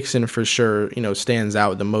Dixon for sure stands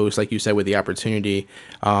out the most, like you said, with the opportunity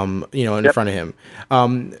in front of him.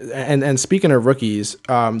 And speaking of rookies,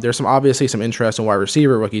 there's obviously some interest in wide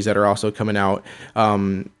receiver rookies that are also coming out.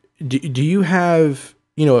 Do you have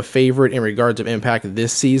a favorite in regards of impact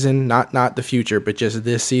this season, not the future, but just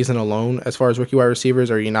this season alone, as far as rookie wide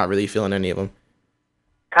receivers? Or are you not really feeling any of them?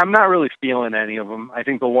 I'm not really feeling any of them. I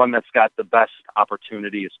think the one that's got the best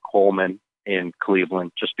opportunity is Coleman in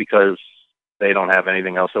Cleveland, just because they don't have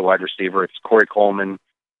anything else at wide receiver. It's Corey Coleman,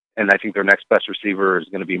 and I think their next best receiver is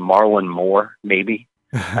going to be Marlon Moore, maybe.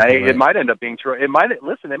 Right. It might end up being it might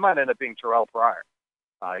end up being Terrell Pryor.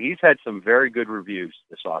 He's had some very good reviews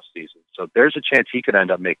this offseason, so there's a chance he could end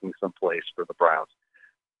up making some plays for the Browns.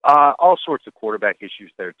 All sorts of quarterback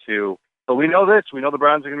issues there, too. But we know this. We know the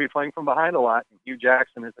Browns are going to be playing from behind a lot, and Hugh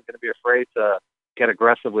Jackson isn't going to be afraid to get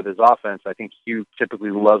aggressive with his offense. I think Hugh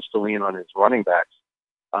typically loves to lean on his running backs,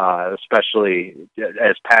 especially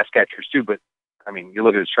as pass catchers, too. But, I mean, you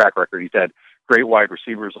look at his track record. He's had great wide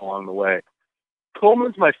receivers along the way.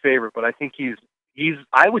 Coleman's my favorite, but I think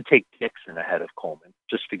I would take Dixon ahead of Coleman,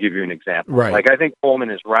 just to give you an example. Right. Like, I think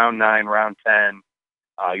Coleman is round 9, round 10.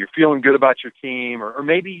 You're feeling good about your team, or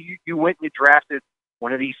maybe you went and you drafted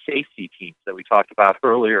one of these safety teams that we talked about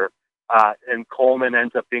earlier, and Coleman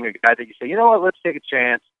ends up being a guy that you say, you know what, let's take a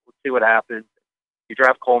chance. Let's see what happens. You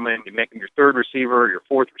draft Coleman, you make him your third receiver, your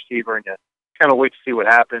fourth receiver, and you kind of wait to see what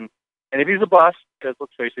happens. And if he's a bust, because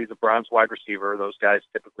let's face it, he's a Browns wide receiver, those guys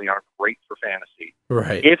typically aren't great for fantasy.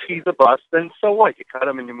 Right. If he's a bust, then so what? You cut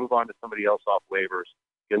him and you move on to somebody else off waivers.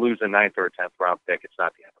 You lose a 9th or a 10th round pick, it's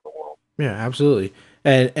not the end of the world. Yeah, absolutely.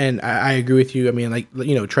 And I agree with you. I mean, like,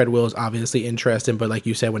 Treadwell is obviously interesting, but like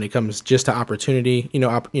you said, when it comes just to opportunity,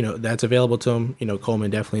 that's available to him.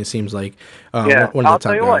 Coleman definitely seems like one of the top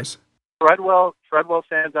guys. Treadwell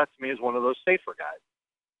stands out to me as one of those safer guys.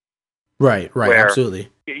 Right, absolutely.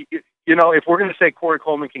 If we're going to say Corey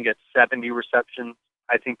Coleman can get 70 receptions,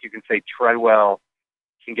 I think you can say Treadwell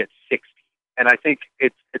can get 60. And I think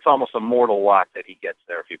it's almost a mortal lock that he gets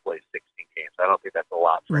there if he plays 16 games. I don't think that's a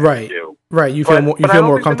lot for him to do. Right. You feel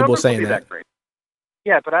more comfortable saying that.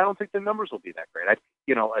 Yeah, but I don't think the numbers will be that great.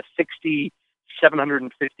 A 60,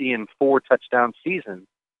 750, and 4 touchdown season,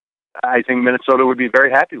 I think Minnesota would be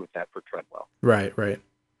very happy with that for Treadwell. Right.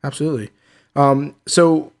 Absolutely.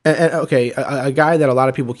 So, a guy that a lot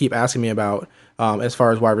of people keep asking me about, as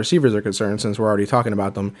far as wide receivers are concerned, since we're already talking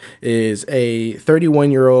about them, is a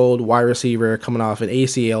 31-year-old wide receiver coming off an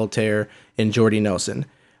ACL tear in Jordy Nelson.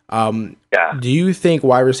 Do you think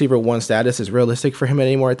wide receiver 1 status is realistic for him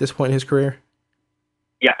anymore at this point in his career?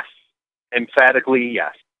 Yes. Emphatically,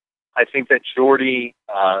 yes. I think that Jordy,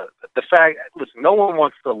 listen, no one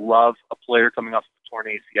wants to love a player coming off a torn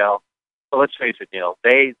ACL, but let's face it, Neil,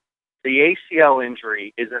 the ACL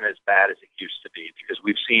injury isn't as bad as it used to be, because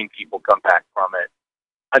we've seen people come back from it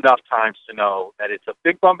enough times to know that it's a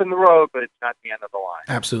big bump in the road, but it's not the end of the line.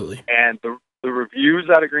 Absolutely. And the reviews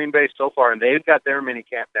out of Green Bay so far, and they've got their mini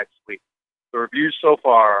camp next week, the reviews so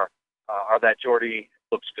far are that Jordy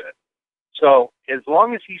looks good. So as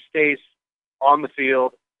long as he stays on the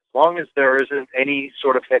field, as long as there isn't any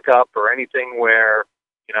sort of hiccup or anything where,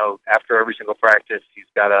 after every single practice he's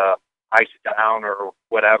got to ice down or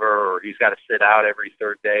whatever, or he's got to sit out every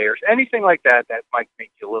third day or anything like that might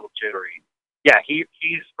make you a little jittery. Yeah, he's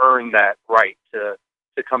earned that right to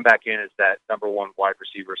come back in as that number 1 wide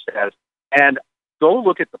receiver status. And go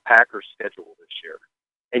look at the Packers' schedule this year,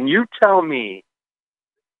 and you tell me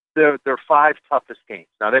their 5 toughest games.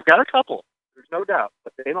 Now, they've got a couple, there's no doubt,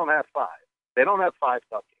 but they don't have 5. They don't have 5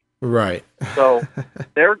 tough games. Right. So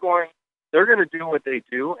they're going to do what they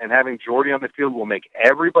do, and having Jordy on the field will make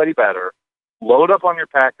everybody better. Load up on your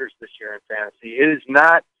Packers this year in fantasy. It is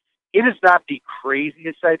not the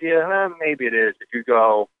craziest idea. Maybe it is if you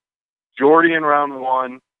go Jordy in round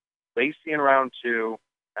 1, Lacy in round 2.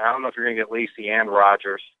 I don't know if you're going to get Lacy and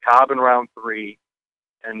Rodgers. Cobb in round 3.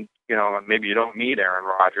 And, maybe you don't need Aaron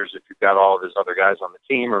Rodgers if you've got all of his other guys on the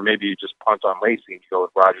team, or maybe you just punt on Lacy and you go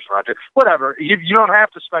with Rodgers. Whatever. You don't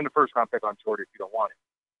have to spend a first-round pick on Jordy if you don't want it.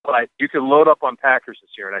 But you can load up on Packers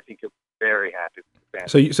this year, and I think you'll be very happy with the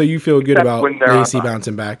fans. So you feel good about Lacy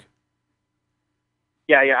bouncing back?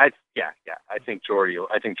 Yeah. I think Jordy will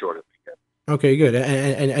be good. Okay, good.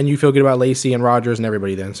 And you feel good about Lacy and Rodgers and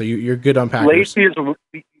everybody then. So you're good on Packers.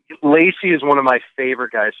 Lacy is one of my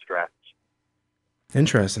favorite guys to draft.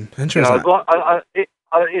 Interesting. It's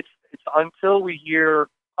until we hear,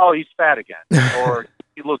 oh, he's fat again, or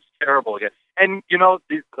he looks terrible again. And,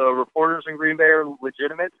 the reporters in Green Bay are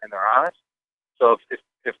legitimate and they're honest. So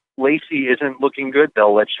if Lacy isn't looking good,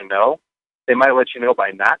 they'll let you know. They might let you know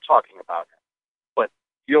by not talking about him. But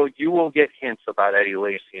you will get hints about Eddie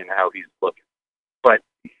Lacy and how he's looking. But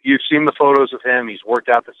you've seen the photos of him. He's worked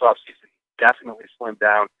out this offseason. He's definitely slimmed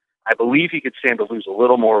down. I believe he could stand to lose a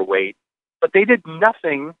little more weight. But they did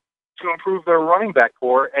nothing to improve their running back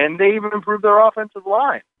core, and they even improved their offensive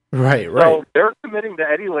line. Right. So they're committing to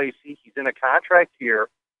Eddie Lacy. He's in a contract year.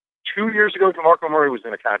 2 years ago, DeMarco Murray was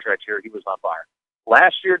in a contract year. He was on fire.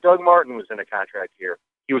 Last year, Doug Martin was in a contract year.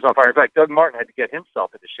 He was on fire. In fact, Doug Martin had to get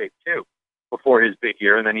himself into shape, too, before his big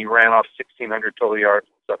year, and then he ran off 1,600 total yards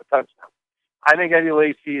and 7 touchdowns. I think Eddie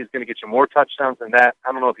Lacy is going to get you more touchdowns than that.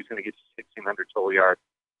 I don't know if he's going to get you 1,600 total yards,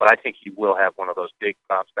 but I think he will have one of those big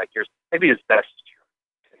bounce back years, maybe his best year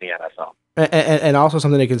in the NFL. And also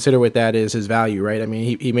something to consider with that is his value, right? I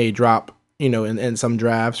mean, he may drop, in some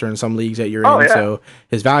drafts or in some leagues that you're in, yeah. so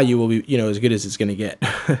his value will be, as good as it's going to get.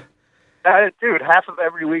 Dude, half of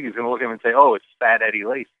every league is going to look at him and say, "Oh, it's fat Eddie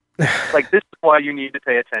Lacy." Like, this is why you need to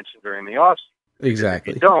pay attention during the offseason.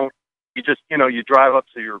 Exactly. If you don't, you just, you drive up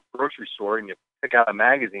to your grocery store and you pick out a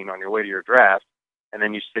magazine on your way to your draft, and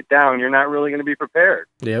then you sit down. You're not really going to be prepared.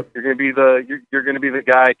 Yep. You're going to be you're going to be the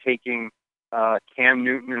guy taking Cam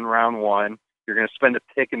Newton in round 1. You're going to spend a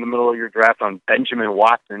pick in the middle of your draft on Benjamin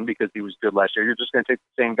Watson because he was good last year. You're just going to take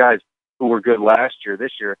the same guys who were good last year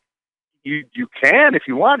this year. You can if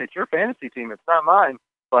you want. It's your fantasy team. It's not mine.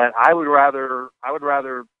 But I would rather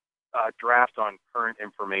draft on current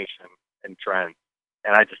information and trends.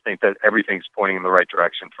 And I just think that everything's pointing in the right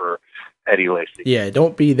direction for Eddie Lacy. Yeah,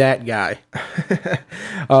 don't be that guy.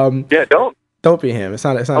 Yeah, don't be him. It's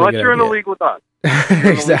not unless you're in the league with us.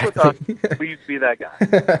 Exactly. Please be that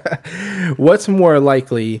guy. What's more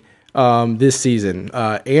likely this season?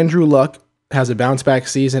 Andrew Luck has a bounce back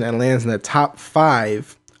season and lands in the top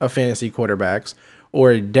 5 of fantasy quarterbacks,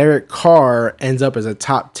 or Derek Carr ends up as a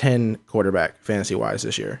top 10 quarterback fantasy wise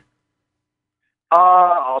this year?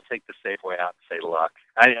 I'll take the safe way out and say Luck.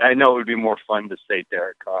 I know it would be more fun to say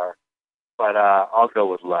Derek Carr, but I'll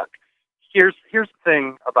go with Luck. Here's the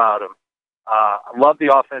thing about him. I love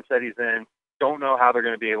the offense that he's in. Don't know how they're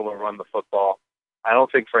going to be able to run the football. I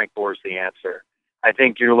don't think Frank Gore is the answer. I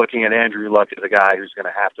think you're looking at Andrew Luck as a guy who's going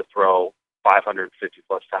to have to throw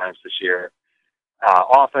 550-plus times this year.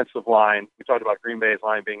 Offensive line, we talked about Green Bay's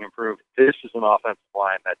line being improved. This is an offensive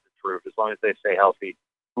line that's improved as long as they stay healthy.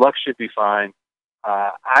 Luck should be fine.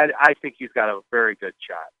 I think he's got a very good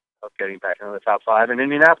shot of getting back into the top 5, and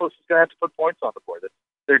Indianapolis is going to have to put points on the board.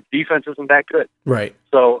 Their defense isn't that good. Right.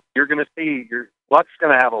 So you're going to see Luck's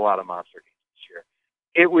going to have a lot of monster games this year.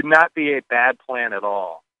 It would not be a bad plan at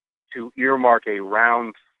all to earmark a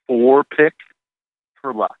round 4 pick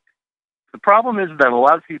for Luck. The problem is that a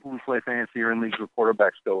lot of people who play fantasy are in leagues where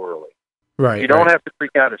quarterbacks go early. Right. You don't have to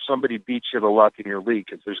freak out if somebody beats you to Luck in your league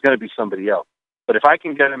because there's going to be somebody else. But if I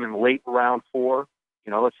can get him in late round 4,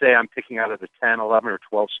 let's say I'm picking out of the 10, 11, or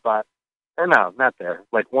 12 spot, or no, not there,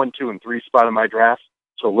 like 1, 2, and 3 spot in my draft.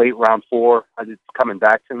 So late round 4, it's coming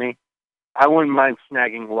back to me. I wouldn't mind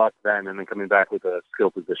snagging Luck then and then coming back with a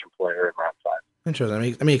skill position player in round 5.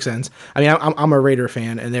 Interesting. That makes sense. I mean, I'm a Raider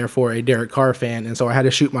fan and therefore a Derek Carr fan, and so I had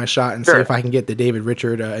to shoot my shot and see if I can get the David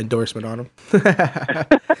Richard endorsement on him.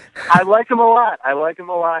 I like him a lot.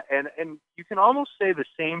 And you can almost say the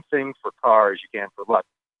same thing for Carr as you can for Luck.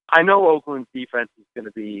 I know Oakland's defense is going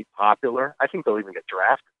to be popular. I think they'll even get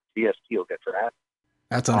drafted. DST will get drafted.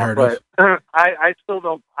 That's unheard of. I still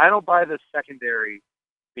don't. I don't buy the secondary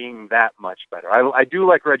being that much better. I do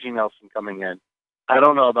like Reggie Nelson coming in. I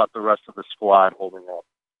don't know about the rest of the squad holding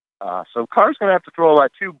up. So Carr's going to have to throw a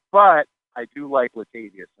lot too, but I do like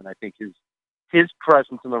Latavius, and I think his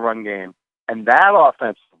presence in the run game and that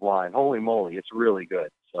offensive line, holy moly, it's really good.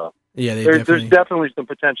 So yeah, there's definitely some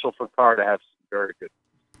potential for Carr to have some very good.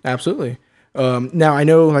 Absolutely. Now, I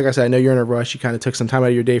know, like I said, I know you're in a rush. You kind of took some time out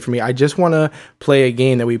of your day for me. I just want to play a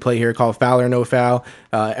game that we play here called Foul or No Foul.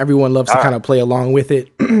 Everyone loves to kind of play along with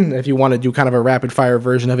it. If you want to do kind of a rapid fire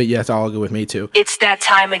version of it, yes, I'll go with me too. It's that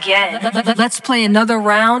time again. Let's play another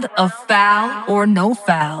round of Foul or No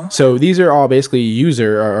Foul. So these are all basically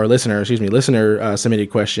listener submitted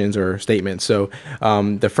questions or statements. So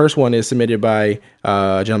the first one is submitted by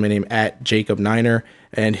a gentleman named @Jacob9er.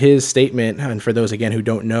 And his statement, and for those, again, who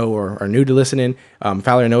don't know or are new to listening,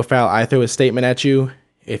 foul or no foul, I throw a statement at you.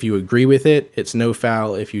 If you agree with it, it's no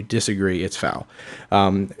foul. If you disagree, it's foul.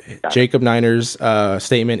 Jacob9er's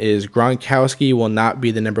statement is Gronkowski will not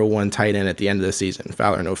be the number 1 tight end at the end of the season.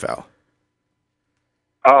 Foul or no foul?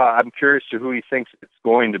 I'm curious to who he thinks it's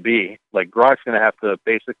going to be. Like, Gronk's going to have to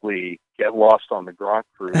basically get lost on the Gronk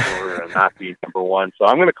cruise in order to not be number 1. So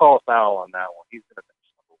I'm going to call a foul on that one. He's going to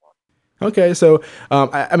Okay, so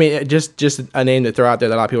I mean, just a name to throw out there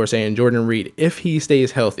that a lot of people are saying, Jordan Reed. If he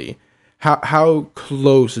stays healthy, how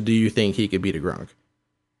close do you think he could be to Gronk?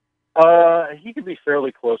 He could be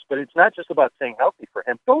fairly close, but it's not just about staying healthy for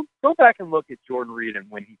him. Go back and look at Jordan Reed and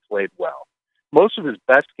when he played well. Most of his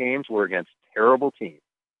best games were against terrible teams,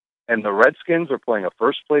 and the Redskins are playing a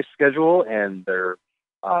first-place schedule, and their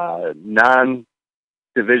non-division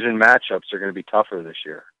matchups are going to be tougher this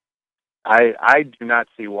year. I do not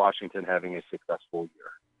see Washington having a successful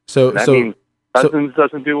year. So that means Cousins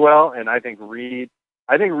doesn't do well, and I think Reed's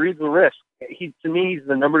the risk. To me, he's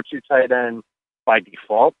the number 2 tight end by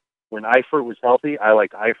default. When Eifert was healthy, I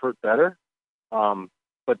liked Eifert better.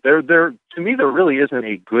 But to me, there really isn't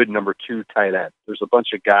a good number 2 tight end. There's a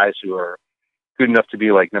bunch of guys who are good enough to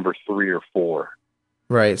be like number 3 or 4.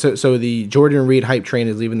 Right. So the Jordan Reed hype train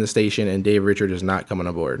is leaving the station, and Dave Richard is not coming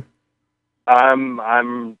aboard.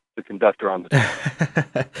 I'm the conductor on the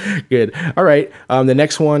team. Good. All right. The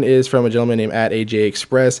next one is from a gentleman named @AJ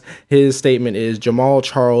Express. His statement is Jamal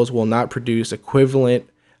Charles will not produce equivalent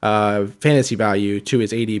fantasy value to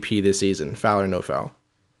his ADP this season. Foul or no foul?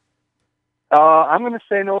 I'm going to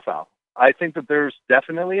say no foul. I think that there's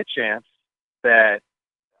definitely a chance that,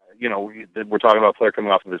 we're talking about a player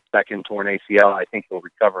coming off of his second torn ACL. I think he'll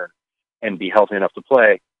recover and be healthy enough to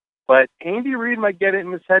play. But Andy Reid might get it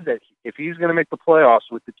in his head that if he's going to make the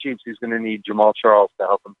playoffs with the Chiefs, he's going to need Jamal Charles to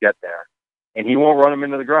help him get there. And he won't run him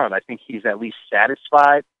into the ground. I think he's at least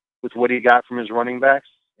satisfied with what he got from his running backs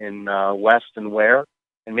in West and Ware.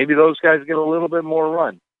 And maybe those guys get a little bit more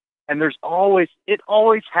run. And it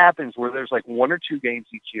always happens where there's like 1 or 2 games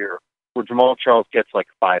each year where Jamal Charles gets like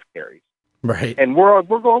 5 carries. Right. And we're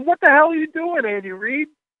going, what the hell are you doing, Andy Reid?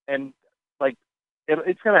 And like,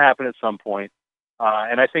 it's going to happen at some point.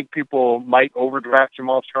 And I think people might overdraft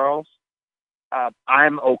Jamal Charles.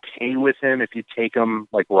 I'm okay with him if you take him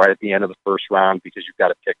like right at the end of the first round because you've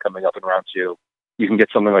got a pick coming up in round 2. You can get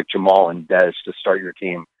something like Jamal and Dez to start your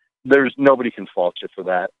team. Nobody can fault you for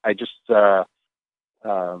that. I just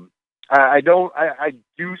I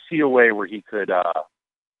do see a way where he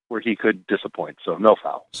could disappoint. So no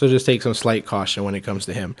foul. So just take some slight caution when it comes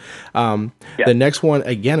to him. The next one,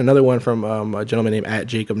 again, another one from a gentleman named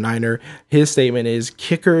 @Jacob Niner. His statement is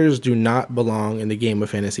kickers do not belong in the game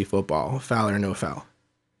of fantasy football. Foul or no foul?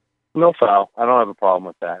 No foul. I don't have a problem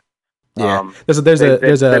with that. Yeah.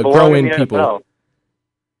 There's a growing people. NFL.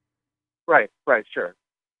 Right, sure.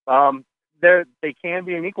 They can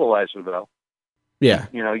be an equalizer though. Yeah.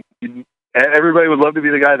 Everybody would love to be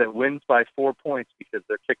the guy that wins by 4 points because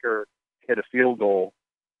their kicker hit a field goal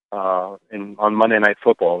on Monday Night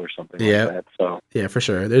Football or something like that. So yeah, for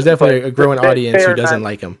sure. There's definitely a growing audience who doesn't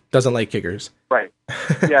like him, doesn't like kickers. Right.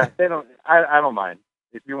 Yeah, they don't. I don't mind.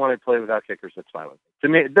 If you want to play without kickers, that's fine with me. To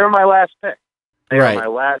me, they're my last pick. They are my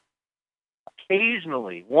last.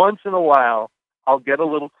 Occasionally, once in a while, I'll get a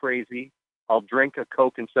little crazy. I'll drink a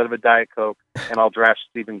Coke instead of a Diet Coke, and I'll draft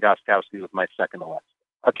Stephen Gostkowski with my second election.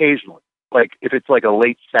 Occasionally. Like, if it's like a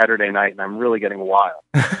late Saturday night and I'm really getting wild,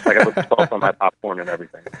 like I put salt on my popcorn and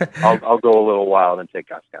everything, I'll go a little wild and take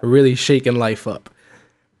Gostkowski. Really shaking life up.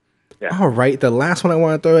 Yeah. All right. The last one I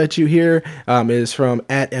want to throw at you here is from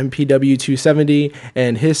 @MPW270,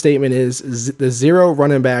 and his statement is the 0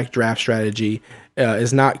 running back draft strategy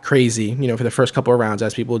is not crazy, for the first couple of rounds,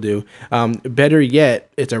 as people do. Better yet,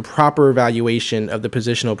 it's a proper evaluation of the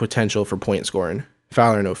positional potential for point scoring.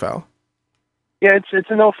 Foul or no foul? Yeah, it's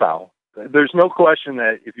a no foul. There's no question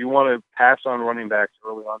that if you want to pass on running backs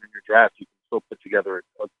early on in your draft, you can still put together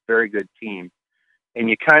a very good team. And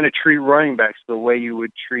you kind of treat running backs the way you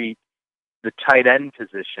would treat the tight end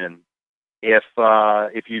position if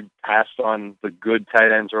you passed on the good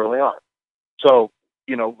tight ends early on. So,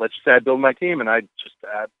 let's say I build my team and it's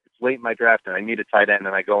late in my draft and I need a tight end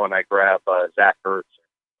and I go and I grab Zach Ertz,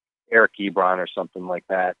 Eric Ebron or something like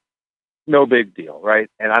that. No big deal,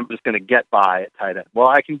 right? And I'm just going to get by at tight end. Well,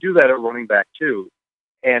 I can do that at running back too.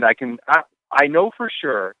 And I know for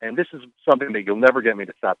sure, and this is something that you'll never get me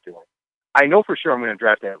to stop doing. I know for sure I'm going to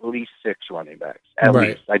draft at least 6 running backs. At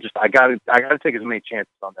least. I got to take as many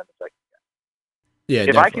chances on them as I can get. Yeah,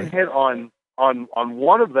 if definitely. I can hit on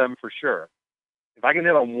one of them for sure, if I can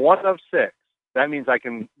hit on one of 6, that means I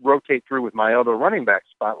can rotate through with my other running back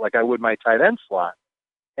spot like I would my tight end slot.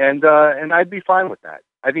 And I'd be fine with that.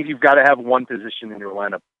 I think you've got to have one position in your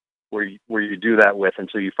lineup where you do that with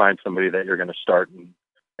until you find somebody that you're going to start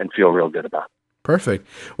and feel real good about. Perfect.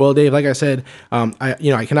 Well, Dave, like I said,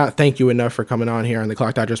 I cannot thank you enough for coming on here on the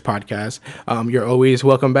Clock Dodgers podcast. You're always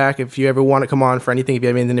welcome back if you ever want to come on for anything, if you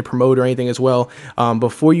have anything to promote or anything as well.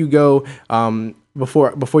 Before you go,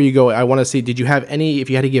 I want to see, did you have if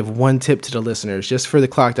you had to give one tip to the listeners, just for the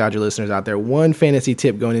Clock Dodger listeners out there, one fantasy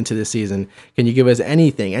tip going into this season, can you give us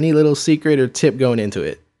anything, any little secret or tip going into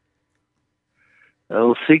it? A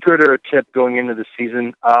little secret or a tip going into the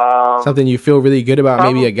season? Something you feel really good about,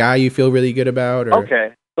 maybe a guy you feel really good about? Or...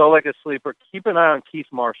 Okay, so like a sleeper, keep an eye on Keith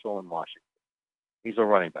Marshall in Washington. He's a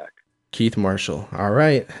running back. Keith Marshall. All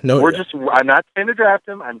right. No, I'm not saying to draft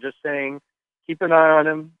him. I'm just saying keep an eye on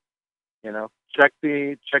him. You know, check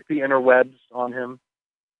the interwebs on him.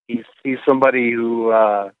 He's somebody who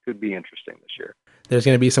could be interesting this year. There's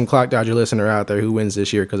going to be some Clock Dodger listener out there who wins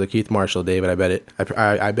this year because of Keith Marshall, David. I bet it.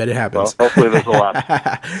 I bet it happens. Well, hopefully there's a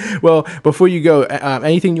lot. Well, before you go,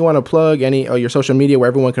 anything you want to plug? Your social media where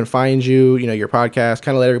everyone can find you? Your podcast.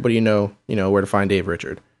 Kind of let everybody know where to find Dave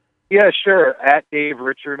Richard. Yeah, sure. At Dave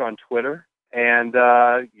Richard on Twitter, and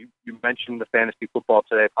you mentioned the Fantasy Football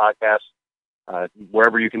Today podcast.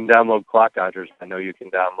 Wherever you can download Clock Dodgers, I know you can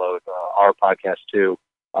download our podcast too.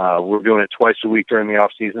 We're doing it twice a week during the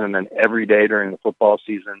off season, and then every day during the football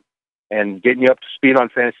season. And getting you up to speed on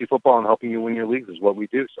fantasy football and helping you win your leagues is what we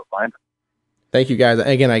do. So find it. Thank you guys.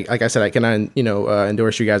 Again, like I said, I cannot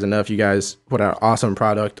endorse you guys enough. You guys put out awesome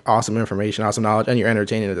product, awesome information, awesome knowledge, and you're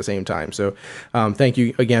entertaining at the same time. So thank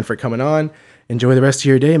you again for coming on. Enjoy the rest of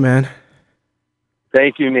your day, man.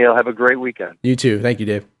 Thank you, Neil. Have a great weekend. You too. Thank you,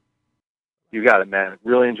 Dave. You got it, man.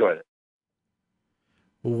 Really enjoyed it.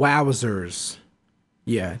 Wowzers.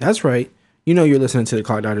 Yeah, that's right. You're listening to the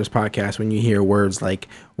Clock Dodgers podcast when you hear words like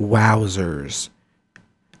wowzers.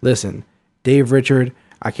 Listen, Dave Richard,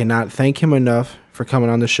 I cannot thank him enough for coming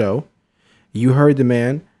on the show. You heard the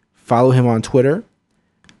man. Follow him on Twitter.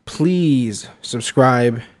 Please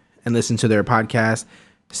subscribe and listen to their podcast,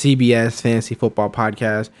 CBS Fantasy Football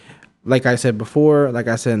Podcast. Like I said before, like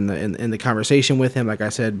I said in the conversation with him, like I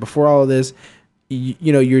said before all of this,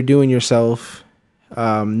 you're doing yourself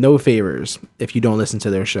no favors if you don't listen to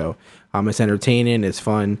their show. It's entertaining, it's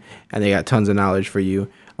fun, and they got tons of knowledge for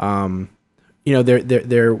you. They're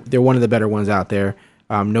one of the better ones out there,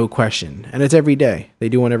 no question. And it's every day. They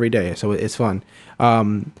do one every day, so it's fun.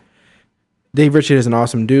 Dave Richard is an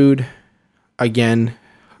awesome dude. Again,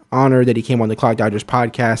 honored that he came on the Clock Dodgers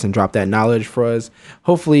podcast and dropped that knowledge for us.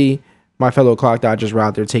 Hopefully, my fellow Clock Dodgers were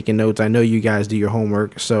out there taking notes. I know you guys do your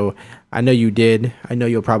homework, so I know you did. I know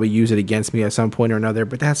you'll probably use it against me at some point or another,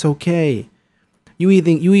 but that's okay. You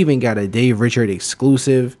even got a Dave Richard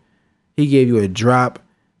exclusive. He gave you a drop,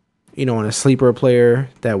 on a sleeper player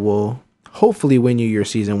that will hopefully win you your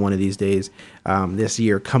season one of these days this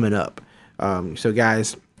year coming up. So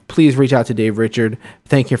guys, please reach out to Dave Richard.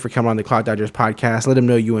 Thank you for coming on the Clock Dodgers podcast. Let him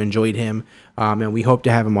know you enjoyed him, and we hope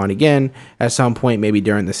to have him on again at some point, maybe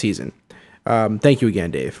during the season. Thank you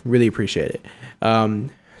again, Dave. Really appreciate it.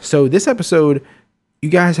 So this episode, you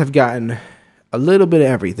guys have gotten a little bit of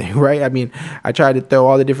everything, right? I mean, I tried to throw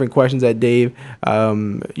all the different questions at Dave,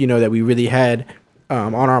 that we really had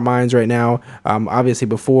on our minds right now. Obviously,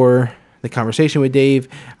 before the conversation with Dave,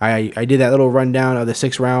 I did that little rundown of the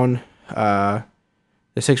sixth round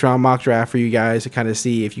mock draft for you guys to kind of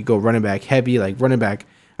see if you go running back heavy, non-running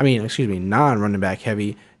back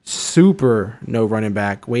heavy, super no running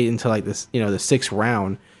back, wait until like this, the sixth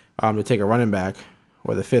round to take a running back,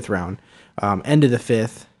 or the fifth round, end of the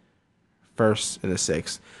fifth, first in the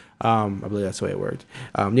sixth. I believe that's the way it worked.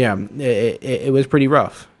 It was pretty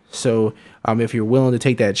rough. So if you're willing to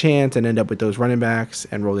take that chance and end up with those running backs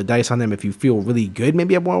and roll the dice on them, if you feel really good,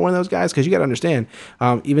 maybe I'm one of those guys, because you got to understand,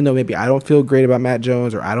 even though maybe I don't feel great about Matt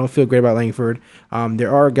Jones or I don't feel great about Langford,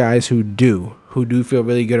 there are guys who do feel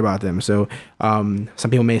really good about them. So some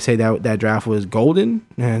people may say that draft was golden,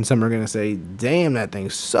 and some are going to say, damn, that thing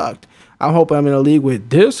sucked. I'm hoping I'm in a league with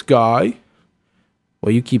this guy.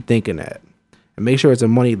 Well, you keep thinking that. And make sure it's a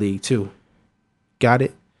money league too. Got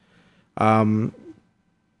it?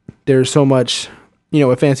 There's so much,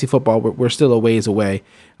 with fantasy football, we're still a ways away.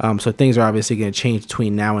 So things are obviously going to change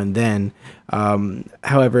between now and then.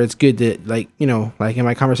 However, it's good that, like in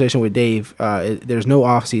my conversation with Dave, there's no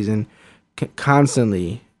off season.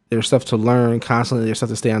 Constantly, there's stuff to learn. Constantly, there's stuff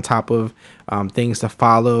to stay on top of, things to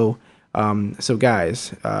follow. So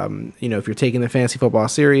guys, if you're taking the fantasy football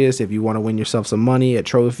serious, if you want to win yourself some money, a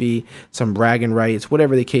trophy, some bragging rights,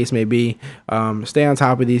 whatever the case may be, stay on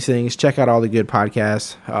top of these things. Check out all the good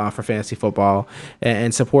podcasts for fantasy football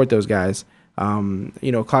and support those guys.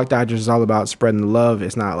 Clock Dodgers is all about spreading the love.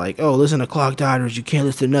 It's not like, oh, listen to Clock Dodgers, you can't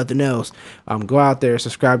listen to nothing else. Go out there,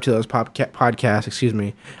 subscribe to those podcasts,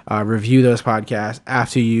 review those podcasts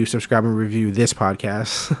after you subscribe and review this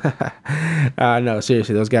podcast. No,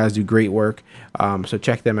 seriously, those guys do great work. So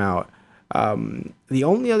check them out. The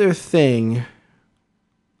only other thing,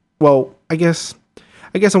 well, I guess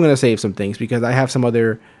I'm going to save some things because I have some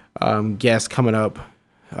other guests coming up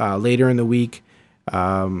later in the week.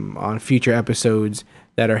 On future episodes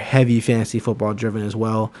that are heavy fantasy football driven as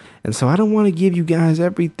well. And so I don't want to give you guys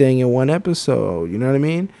everything in one episode. You know what I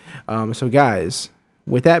mean? So guys,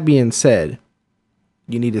 with that being said,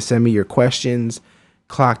 you need to send me your questions,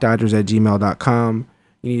 clockdodgers@gmail.com.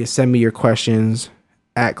 You need to send me your questions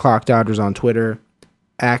at Clock Dodgers on Twitter,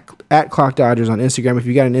 at Clock Dodgers on Instagram. If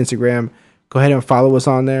you got an Instagram, go ahead and follow us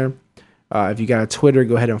on there. If you got a Twitter,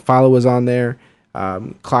 go ahead and follow us on there.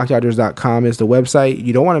 ClockDodgers.com is the website.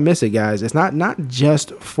 You don't want to miss it, guys. It's not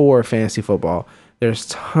just for fantasy football. There's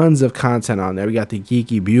tons of content on there. We got the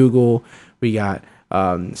Geeky Bugle. We got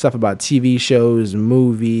stuff about TV shows,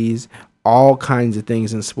 movies, all kinds of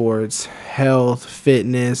things in sports, health,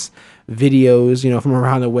 fitness, videos, from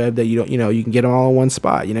around the web that you can get them all in one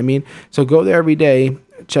spot. You know what I mean? So go there every day.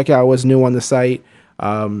 Check out what's new on the site.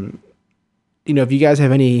 If you guys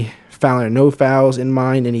have any foul or no fouls in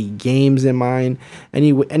mind, any games in mind,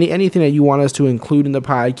 anything that you want us to include in the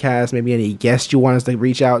podcast, maybe any guests you want us to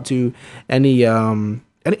reach out to, anything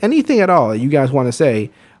at all that you guys want to say,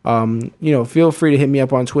 feel free to hit me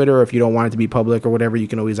up on Twitter, or if you don't want it to be public or whatever, you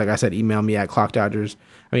can always, like I said, email me at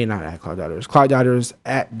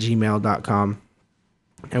clockdodgers@gmail.com,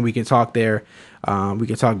 and we can talk there. We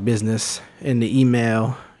can talk business in the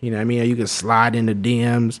email. You can slide into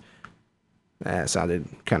DMs. That sounded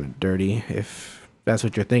kind of dirty. If that's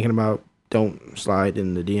what you're thinking about, don't slide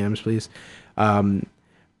in the DMs, please. But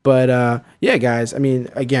yeah, guys.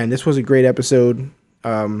 Again, this was a great episode.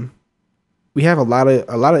 We have a lot of,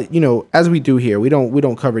 as we do here, we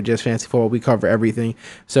don't cover just fantasy football. We cover everything.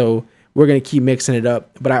 So we're gonna keep mixing it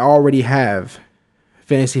up. But I already have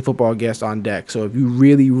fantasy football guests on deck. So if you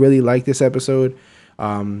really, really like this episode,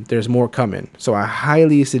 there's more coming. So I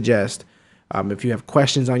highly suggest. If you have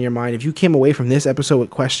questions on your mind, if you came away from this episode with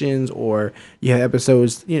questions, or you have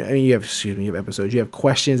episodes, you have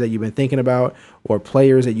questions that you've been thinking about, or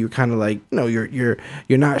players that you're kind of like, you're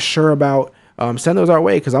not sure about, send those our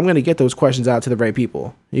way, because I'm going to get those questions out to the right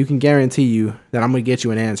people. You can guarantee you that I'm going to get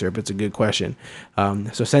you an answer if it's a good question.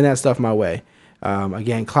 So send that stuff my way.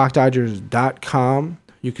 Again, clockdodgers.com.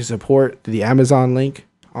 You can support the Amazon link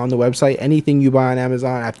on the website. Anything you buy on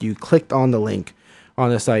Amazon, after you clicked on the link on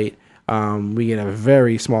the site, we get a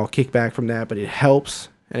very small kickback from that, but it helps,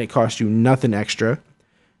 and it costs you nothing extra.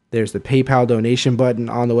 There's the PayPal donation button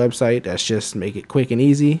on the website. That's just make it quick and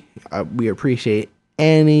easy. We appreciate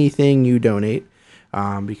anything you donate,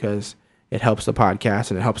 because it helps the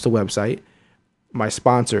podcast and it helps the website. My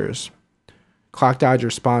sponsors, Clock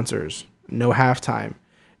Dodgers sponsors, No Halftime,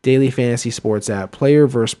 Daily Fantasy Sports app, Player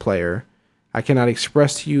vs. Player. I cannot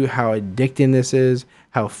express to you how addicting this is,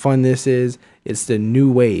 how fun this is. It's the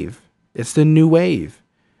new wave. It's the new wave.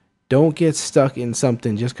 Don't get stuck in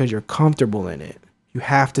something just because you're comfortable in it. You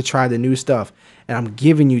have to try the new stuff. And I'm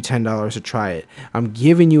giving you $10 to try it. I'm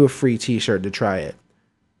giving you a free t-shirt to try it.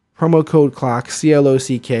 Promo code CLOCK,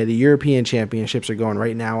 CLOCK. The European Championships are going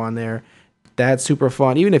right now on there. That's super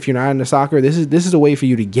fun. Even if you're not into soccer, this is a way for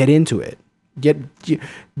you to get into it.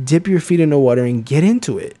 Dip your feet in the water and get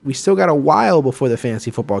into it. We still got a while before the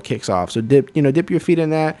fantasy football kicks off. So dip your feet in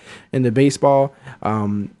that, in the baseball.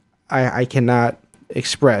 I cannot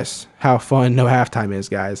express how fun No Halftime is,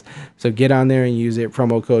 guys. So get on there and use it.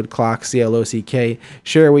 Promo code CLOCK, CLOCK.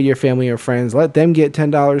 Share it with your family or friends. Let them get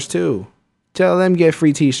 $10 too. Tell them get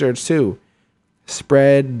free t-shirts too.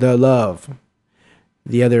 Spread the love.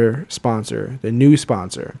 The other sponsor, the new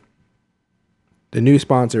sponsor,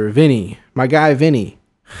 Vinny. My guy, Vinny.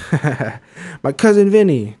 My cousin,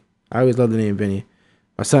 Vinny. I always love the name Vinny.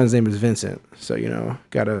 My son's name is Vincent. So, I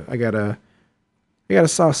got a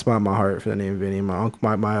soft spot in my heart for the name Vinny.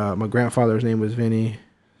 My grandfather's name was Vinny.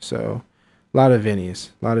 So a lot of Vinnies.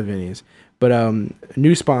 But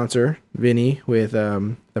new sponsor, Vinny, with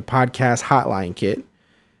the podcast hotline kit.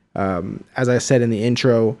 As I said in the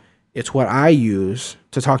intro, it's what I use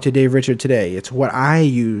to talk to Dave Richard today. It's what I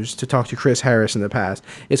used to talk to Chris Harris in the past.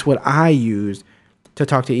 It's what I used to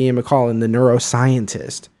talk to Ian McCollum, the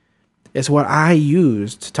neuroscientist. It's what I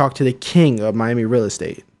used to talk to the king of Miami real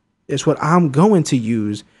estate. It's what I'm going to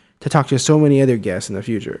use to talk to so many other guests in the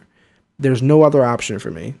future. There's no other option for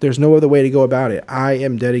me. There's no other way to go about it. I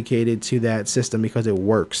am dedicated to that system because it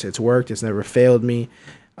works. It's worked. It's never failed me.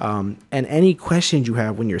 And any questions you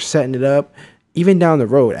have when you're setting it up, even down the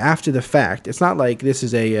road, after the fact, it's not like this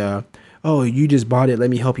is a, you just bought it, let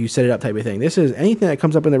me help you set it up type of thing. This is anything that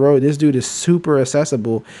comes up in the road. This dude is super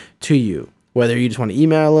accessible to you. Whether you just want to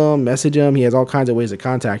email him, message him, he has all kinds of ways to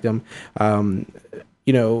contact him.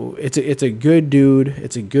 It's a good dude.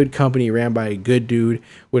 It's a good company ran by a good dude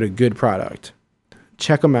with a good product.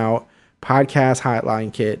 Check them out. Podcast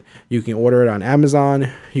Hotline Kit. You can order it on Amazon.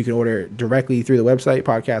 You can order it directly through the website,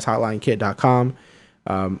 podcasthotlinekit.com.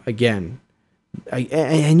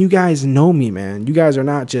 And you guys know me, man. You guys are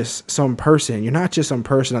not just some person. You're not just some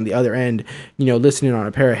person on the other end, listening on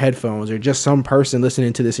a pair of headphones, or just some person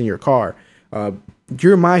listening to this in your car.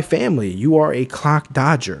 you're my family. You are a Clock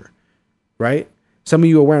Dodger, right? Some of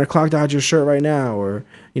you are wearing a Clock Dodgers shirt right now, or,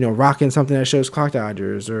 rocking something that shows Clock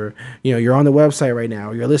Dodgers, or, you're on the website right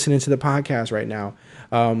now, or you're listening to the podcast right now.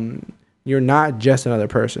 You're not just another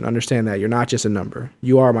person. Understand that. You're not just a number.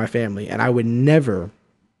 You are my family. And I would never,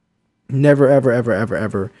 ever, ever, ever,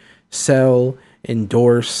 ever sell,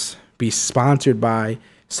 endorse, be sponsored by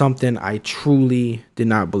something I truly did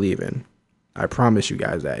not believe in. I promise you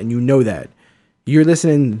guys that. And you know that. You're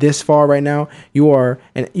listening this far right now.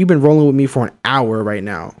 And you've been rolling with me for an hour right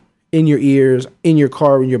now. In your ears, in your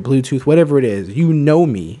car, in your Bluetooth, whatever it is. You know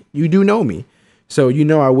me. You do know me. So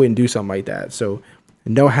I wouldn't do something like that. So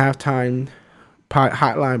no halftime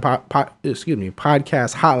podcast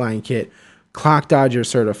hotline kit, Clock Dodger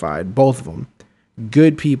certified, both of them.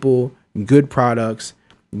 Good people, good products,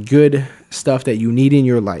 good stuff that you need in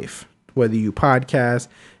your life. Whether you podcast,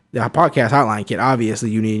 the podcast hotline kit, obviously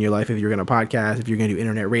you need in your life if you're going to podcast, if you're going to do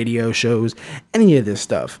internet radio shows, any of this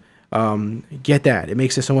stuff. Get that. It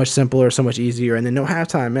makes it so much simpler, so much easier. And then no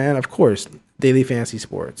halftime, man. Of course, Daily Fantasy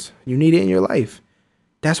Sports. You need it in your life.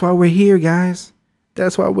 That's why we're here, guys.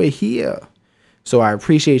 That's why we're here. So I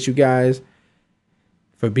appreciate you guys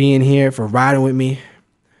for being here, for riding with me.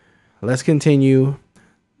 Let's continue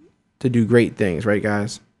to do great things, right,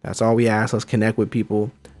 guys? That's all we ask. Let's connect with people.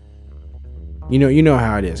 You know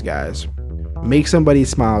how it is, guys. Make somebody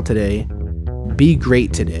smile today. Be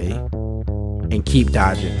great today. And keep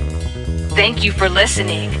dodging. Thank you for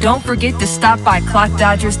listening. Don't forget to stop by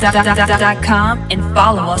ClockDodgers.com and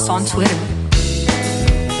follow us on Twitter.